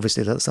still,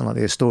 obviously, that's not like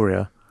the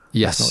Astoria.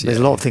 Yes. There's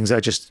a lot of things that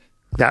are just,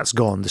 that's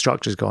gone, the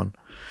structure's gone.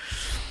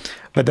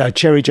 But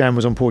Cherry Jam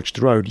was on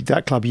Porchester Road.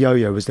 That club,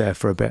 Yo-Yo, was there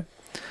for a bit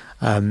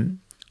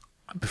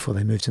before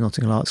they moved to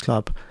Notting Arts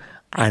Club.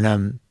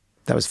 And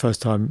that was the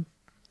first time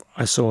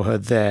I saw her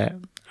there,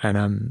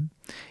 and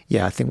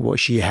I think what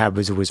she had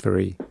was always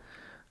very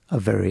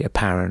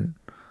apparent,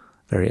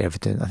 very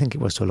evident. I think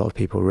it was to a lot of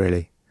people,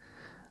 really,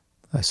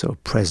 a sort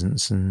of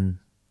presence and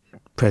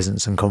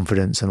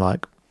confidence, and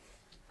like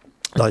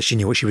she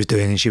knew what she was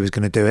doing and she was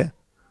going to do it,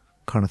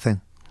 kind of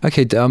thing.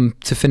 Okay,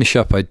 to finish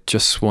up, I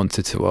just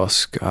wanted to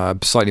ask a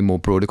slightly more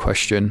broader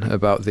question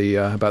about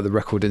the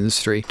record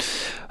industry.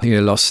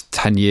 The last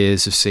 10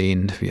 years have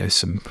seen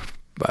some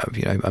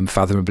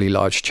unfathomably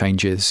large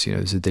changes.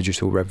 There's a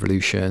digital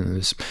revolution,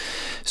 there's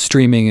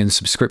streaming and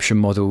subscription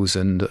models,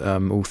 and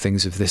all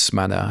things of this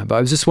manner. But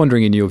I was just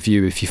wondering, in your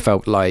view, if you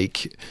felt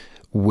like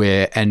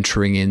we're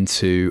entering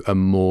into a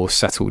more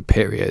settled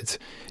period?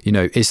 You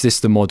know, is this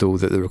the model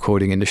that the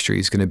recording industry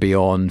is going to be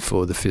on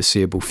for the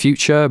foreseeable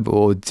future,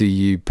 or do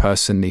you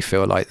personally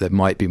feel like there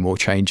might be more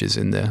changes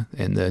in the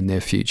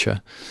near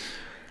future?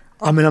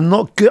 I mean, I'm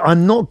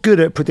not good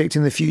at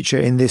predicting the future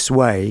in this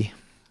way,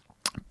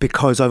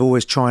 because I've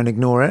always tried and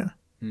ignore it.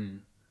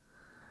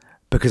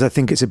 Because I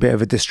think it's a bit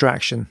of a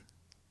distraction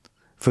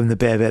from the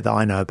bit of it that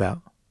I know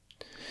about.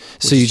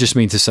 So you just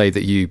mean to say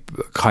that you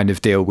kind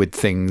of deal with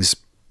things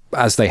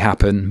as they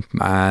happen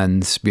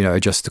and, you know,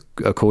 adjust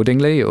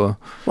accordingly, or?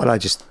 Well,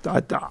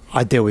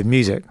 I deal with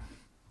music.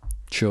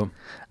 Sure.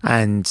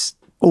 And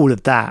all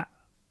that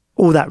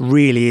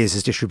really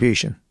is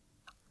distribution.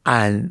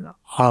 And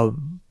I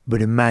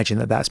would imagine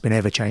that that's been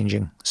ever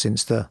changing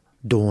since the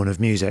dawn of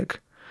music,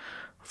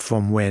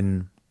 from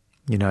when,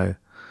 you know,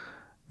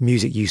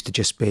 music used to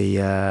just be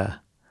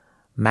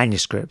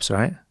manuscripts,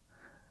 right?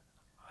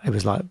 It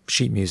was like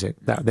sheet music.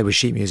 There was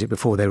sheet music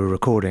before there were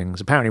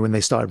recordings. Apparently, when they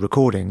started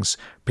recordings,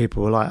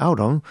 people were like, hold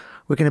on,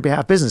 we're going to be out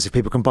of business if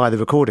people can buy the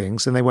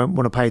recordings, and they won't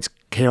want to pay to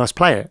hear us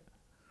play it.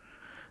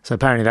 So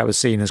apparently that was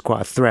seen as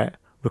quite a threat.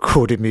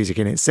 Recorded music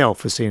in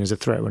itself was seen as a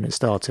threat when it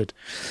started.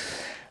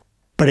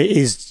 But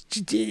it's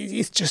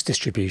just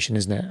distribution,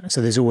 isn't it?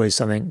 So there's always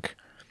something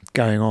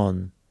going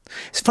on.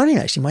 It's funny,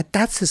 actually. My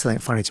dad said something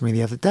funny to me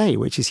the other day,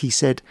 which is, he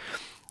said,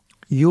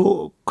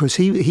 because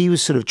he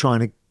was sort of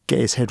trying to get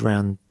his head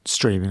around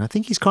streaming. I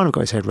think he's kind of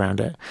got his head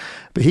around it.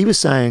 But he was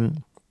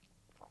saying,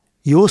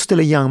 you're still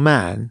a young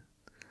man,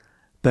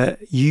 but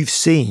you've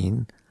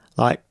seen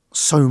like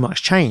so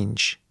much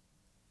change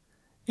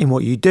in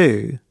what you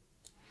do.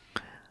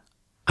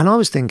 And I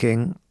was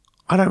thinking,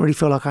 I don't really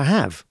feel like I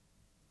have.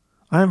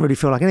 I don't really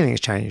feel like anything has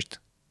changed,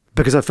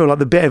 because I feel like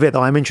the bit of it that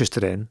I'm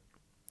interested in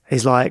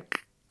is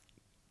like,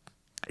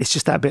 it's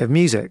just that bit of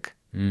music.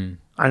 And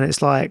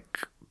it's like,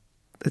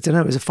 I don't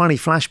know, it was a funny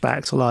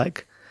flashback to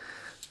like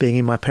being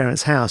in my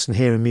parents' house and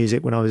hearing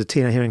music when I was a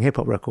teenager, hearing hip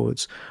hop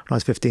records when I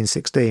was 15,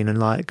 16. And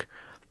like,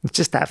 it's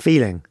just that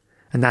feeling.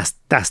 And that's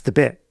the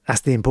bit,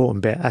 that's the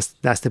important bit.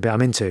 That's the bit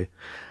I'm into.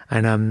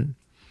 And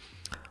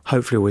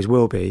hopefully always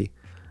will be.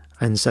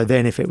 And so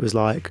then if it was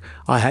like,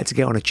 I had to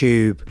get on a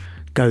tube,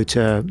 go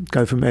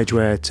from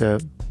Edgware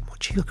to, I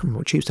can't remember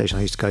what tube station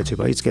I used to go to,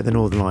 but I used to get the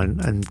Northern Line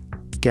and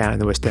get out in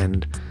the West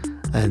End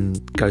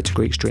and go to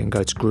Greek Street and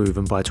go to Groove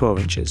and buy 12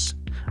 inches.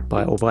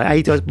 Buy a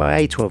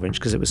 12 inch,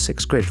 because it was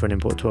 £6 for an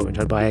import 12 inch.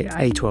 I'd buy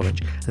a 12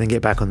 inch and then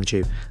get back on the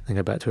tube, then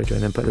go back to Edgware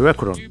and then put the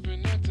record on.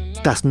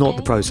 That's not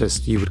the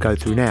process you would go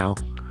through now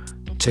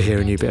to hear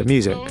a new bit of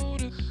music.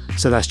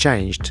 So that's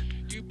changed.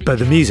 But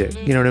the music,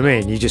 you know what I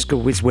mean? You just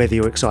go, it's whether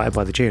you're excited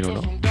by the tune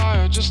or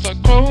not. Just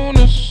like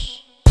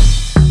Cronus,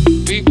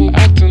 people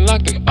acting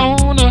like they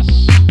own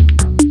us.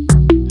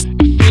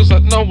 It feels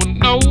like no one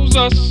knows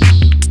us.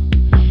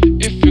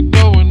 If you're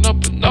going up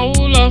with no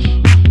love,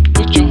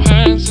 put your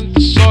hands in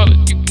the soil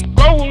and you can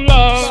grow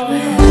love. Swear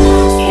I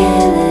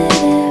feel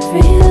it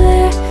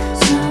everywhere.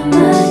 So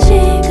much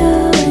ego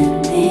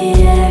in the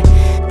air.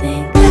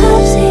 Think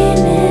I've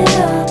seen it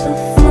all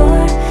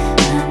before.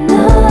 I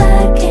know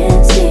I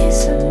can see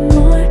some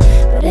more.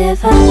 But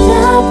if I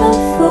die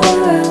before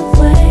I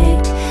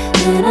wake,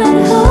 then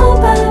I'd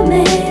hope I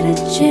made a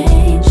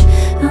change.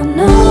 I'll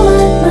know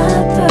what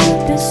my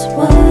purpose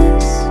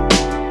was.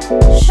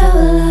 Show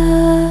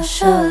love,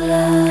 show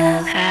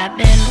love. I've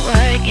been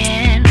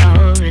working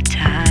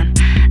overtime.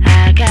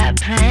 I got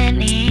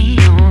plenty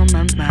on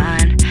my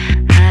mind.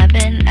 I've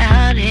been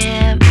out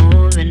here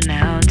moving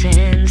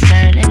mountains,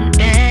 turning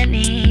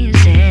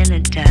pennies into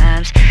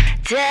dimes.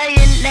 Tell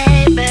your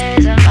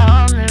neighbors I'm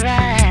on the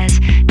rise.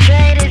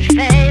 Traded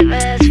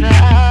favors for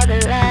all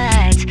the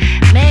lights.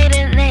 Made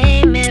a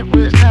name, it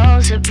was no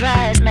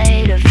surprise.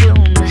 Made a few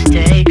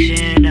mistakes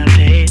and I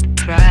paid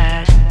the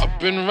price. I've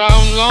been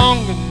around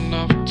long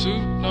enough to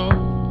know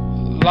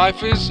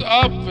life is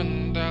up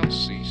and down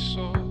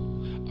seesaw.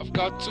 I've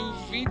got to